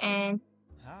here, and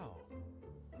How?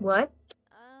 what?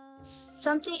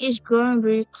 Something is growing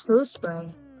very close by.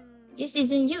 This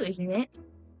isn't you, isn't it?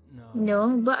 No.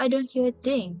 No, but I don't hear a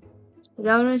thing.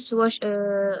 Lawrence watched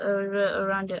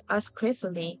around us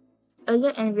carefully,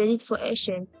 alert and ready for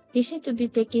action. He seemed to be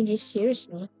taking this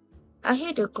seriously. I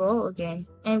hear the growl again,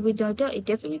 and with no doubt, it's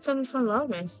definitely coming from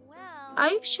Lawrence. Well.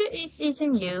 Are you sure it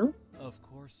isn't you? Of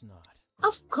course not.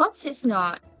 Of course it's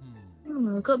not.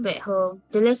 Go back home.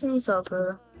 The lesson is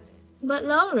over. But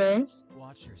Lawrence,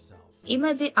 Watch yourself. it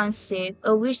might be unsafe.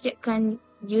 A witch that can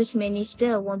use many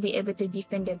spells won't be able to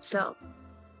defend themselves.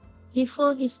 He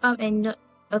folded his arm and nodded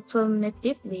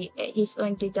affirmatively at his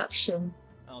own deduction.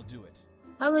 I'll do it.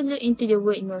 I will look into the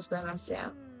wood notes by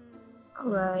myself.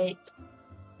 Alright.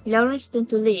 Lawrence turned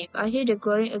to leave. I hear the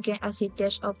growling again as he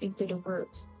dashed off into the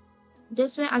woods.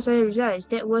 That's when I realized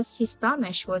that was his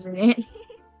stomach, wasn't it?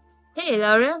 Hey,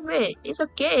 Lawrence, wait, it's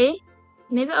okay.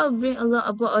 Maybe I'll bring along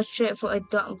a bottle of thread for a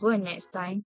dog wound next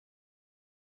time.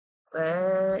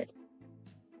 But...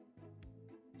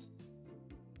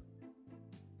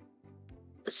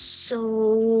 So,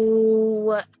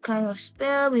 what kind of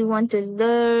spell we want to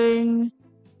learn?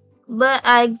 But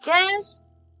I guess...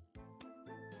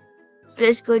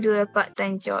 Let's go do a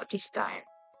part-time job this time.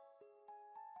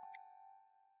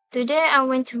 Today I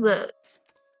went to work.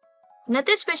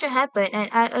 Nothing special happened and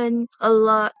I earned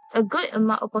a good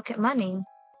amount of pocket money.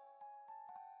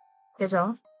 That's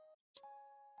all.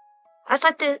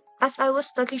 As I was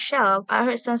stocking shelf, I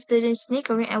heard some students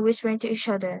snickering and whispering to each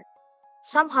other.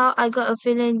 Somehow I got a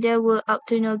feeling they were up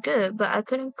to no good, but I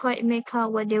couldn't quite make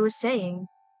out what they were saying.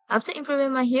 After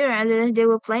improving my hearing, I learned they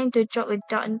were planning to drop a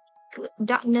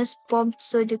darkness bomb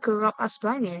so they could rob us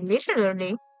blindly.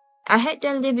 Literally. I had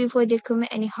them leave before they could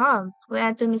make any harm. When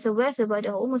I told Mr. West about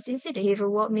the almost incident, he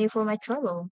rewarded me for my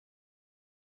trouble.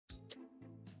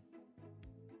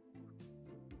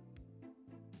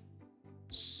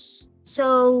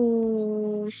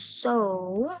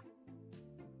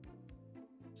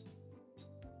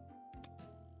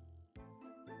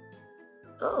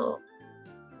 Oh.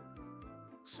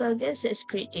 So I guess let's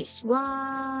create this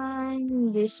one,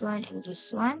 and this one.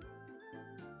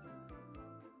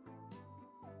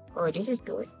 Oh, this is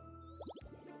good.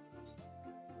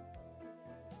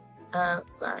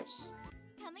 Guys.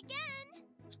 Come again.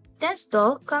 Thanks,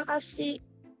 dog.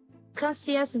 Come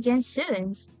see us again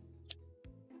soon.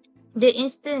 The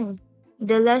instant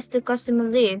the last customer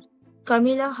left,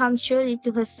 Carmilla hummed surely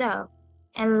to herself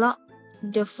and locked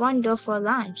the front door for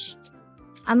lunch.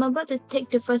 I'm about to take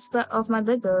the first bite of my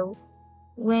burger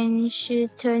when she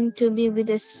turned to me with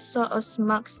a sort of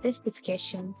smug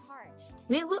justification. Parched.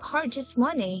 We worked hard this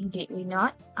morning, did we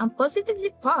not? I'm positively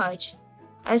parched.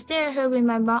 I stared at her with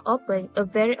my mouth open, a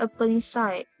very appalling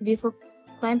sight, before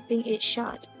clamping it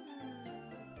shut.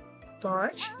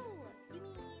 Parched?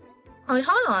 Oh, you mean...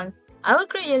 Oh, hold on. I will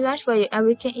create your lunch for you and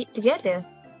we can eat together.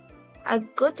 I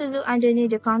go to look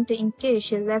underneath the counter in case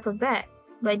she left a bag,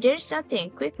 but there's nothing.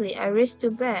 Quickly, I race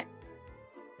to bed.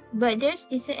 But there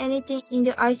isn't anything in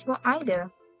the icebox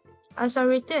either. As I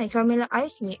return, Carmilla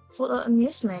eyes me, full of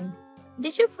amusement.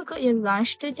 Did you forget your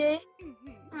lunch today?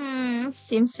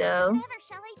 Seems so. Whatever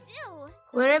shall I do?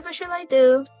 Wherever shall I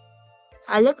do?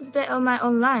 I look back on my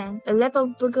online. A lap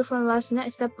of burger from last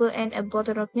night's supper and a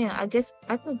bottle of milk. I guess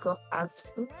I could go out.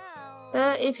 Well...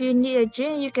 If you need a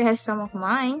drink, you can have some of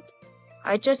mine.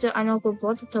 I just the unopened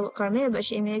bottle toward Carmela, but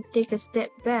she may take a step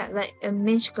back like a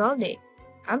minced garlic.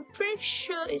 I'm pretty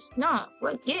sure it's not.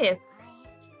 What gift?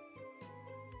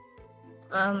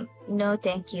 No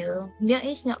thank you. Milk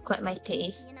is not quite my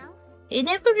taste. You know? It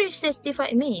never really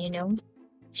satisfied me, you know.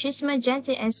 She smiled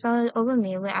gently and smiled over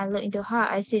me. When I look into her,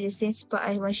 I see the same spot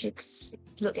as when she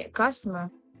look at customer.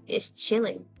 It's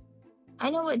chilling. I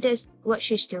know what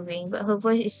she's doing, but her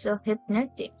voice is so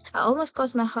hypnotic. I almost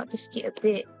caused my heart to skip a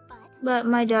bit. But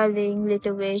my darling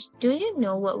little wish, do you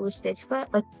know what will satisfy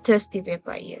a thirsty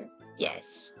vampire?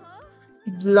 Yes. Huh?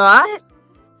 Blood?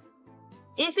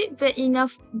 If it's bad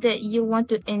enough that you want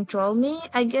to enthrall me,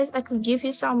 I guess I could give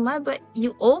you some money, but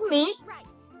you owe me, Right.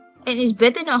 and it's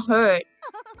better not hurt.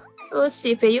 Oh,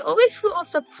 Sife, you always feel all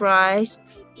surprised,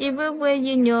 I feel even when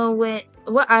you know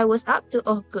what I was up to.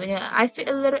 Oh goodness, I feel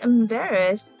a little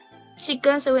embarrassed. She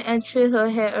glanced away and threw her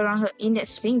hair around her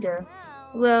index finger.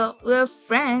 well, Well, we're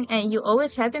friends, and you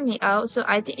always helping me out, so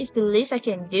I think it's the least I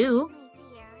can do. my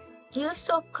dear. You're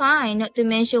so kind, not to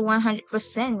mention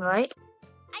 100%, right?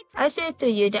 I swear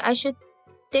to you that I should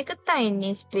take a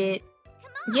tiny bit.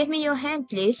 Give me your hand,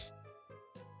 please.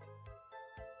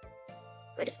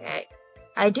 What the heck?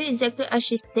 I do exactly as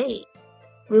she said.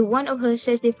 With one of her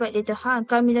satisfied little hands,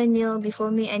 Camilla knelt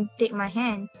before me and take my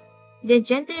hand. Then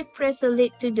gently press the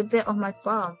lid to the back of my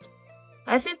palm.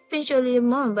 I feel pinch a little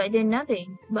more, but then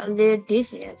nothing but a little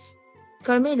dizziness.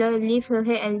 Carmilla lifted her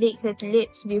head and licked her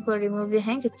lips before removing the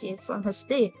handkerchief from her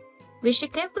sleeve, which she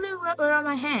carefully wrapped around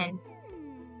my hand.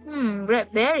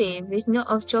 Red berry with note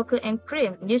of chocolate and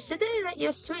cream. You certainly like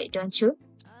your sweet, don't you?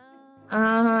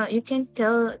 You can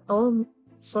tell all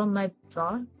from my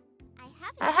blood.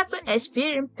 I have an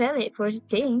experienced palate for the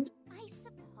thing. I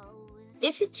suppose.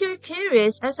 If you're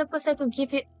curious, I suppose I could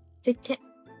give you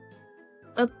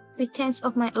a pretense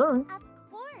of my own. Of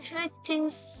course. Few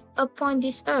things upon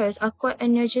this earth are quite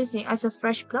energizing as a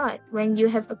fresh blood, when you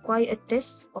have acquired a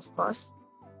taste, of course.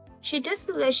 She does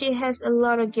look like she has a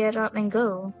lot of get up and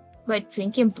go, but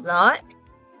drinking blood?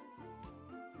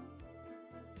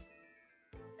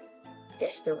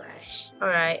 That's the rush.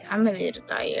 Alright, I'm a little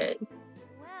tired.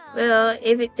 Well,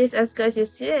 if it is as good as you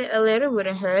said, a little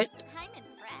wouldn't hurt. I'm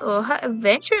impressed. Oh, how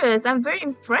adventurous! I'm very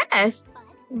impressed.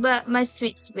 But my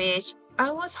sweet switch, I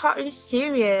was hardly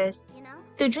serious. You know?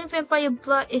 To drink vampire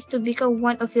blood is to become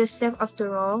one of yourself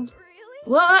after all. Really?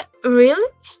 What?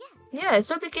 Really? Yes. Yeah,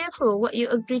 so be careful what you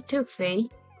agree to, Faye.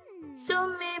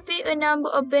 So maybe a number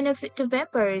of benefits to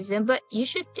vampirism, but you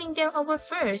should think them over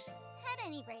first. At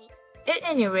any rate. At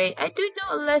any rate, I do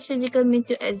know a less physical means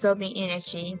to absorbing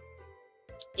energy.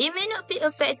 It may not be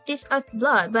effective as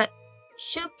blood, but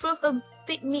should prove a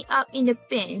pick me up in the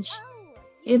pinch. Oh.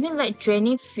 You mean like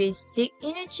draining physic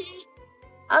energy?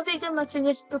 I wiggled my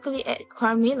fingers quickly at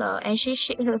Carmilla, and she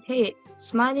shook her head,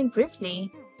 smiling briefly.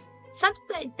 Something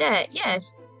like that,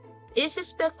 yes. It's a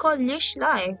spell called Leash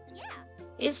Life. Yeah.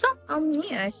 It's not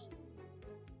ominous,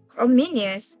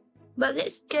 but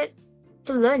let's get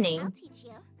to learning. I'll teach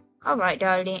you. Alright,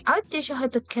 darling, I'll teach you how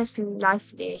to cast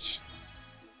Life Leash.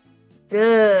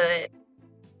 Good.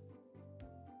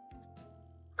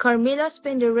 Carmilla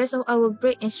spent the rest of our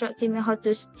break instructing me how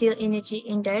to steal energy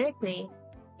indirectly.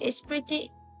 It's pretty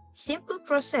simple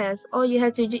process. All you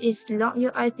have to do is lock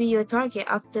your eyes with your target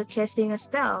after casting a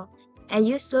spell, and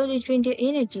you slowly drain their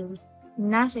energy.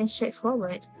 Nice and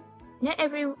straightforward. Not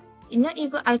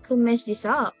even I could mess this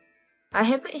up. I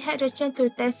haven't had a chance to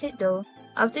test it though.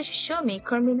 After she showed me,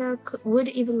 Carmilla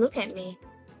wouldn't even look at me.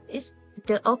 It's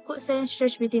the awkward silence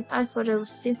stretched between us for the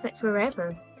seems like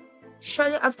forever.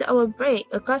 Shortly after our break,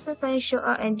 a customer finally showed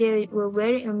up and they were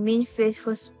wearing a mean face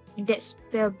for that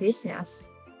spell business.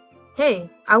 Hey,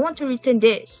 I want to return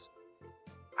this.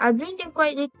 I blinked and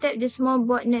quietly tapped the small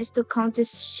board next to counter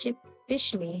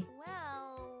sheepishly.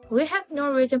 Well. We have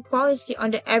no written policy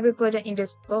on every product in the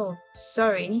store.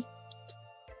 Sorry.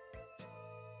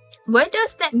 Why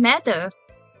does that matter?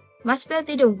 My spell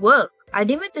didn't work. I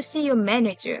didn't to see your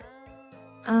manager.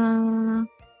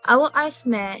 Our eyes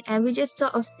met and we just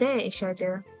sort of stared at each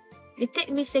other. It took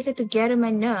me a second to gather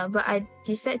my nerve, but I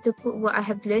decided to put what I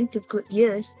have learned to good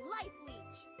use. Life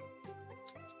leech.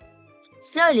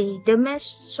 Slowly, the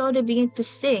man's shoulder began to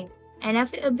sink, and I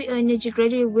felt a bit of energy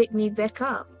gradually wake me back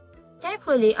up.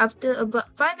 Thankfully, after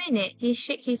about 5 minutes, he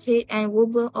shook his head and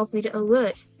wobbled off without a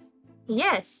word.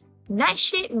 Yes,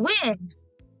 Nightshade win!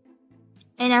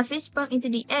 And I fist bumped into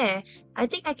the air. I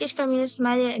think I catch Camilla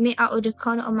smiling at me out of the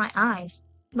corner of my eyes.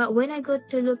 But when I go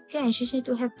to look again, she seemed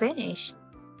to have vanished.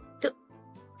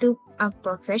 Too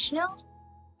unprofessional?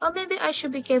 Or maybe I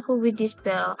should be careful with this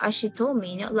spell, as she told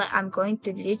me, not like I'm going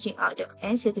to be reaching out the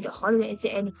answer to the Halloween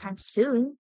anytime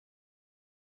soon.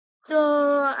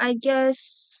 So I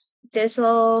guess that's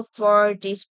all for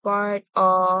this part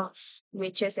of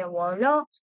witches and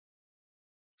warlocks.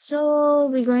 So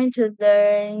we're going to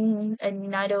learn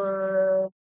another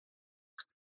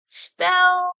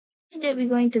spell that we're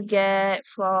going to get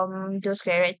from those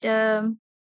characters.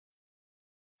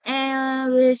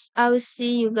 And I will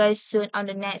see you guys soon on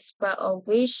the next part of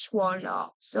Wish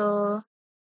Warlock. So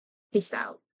peace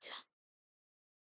out.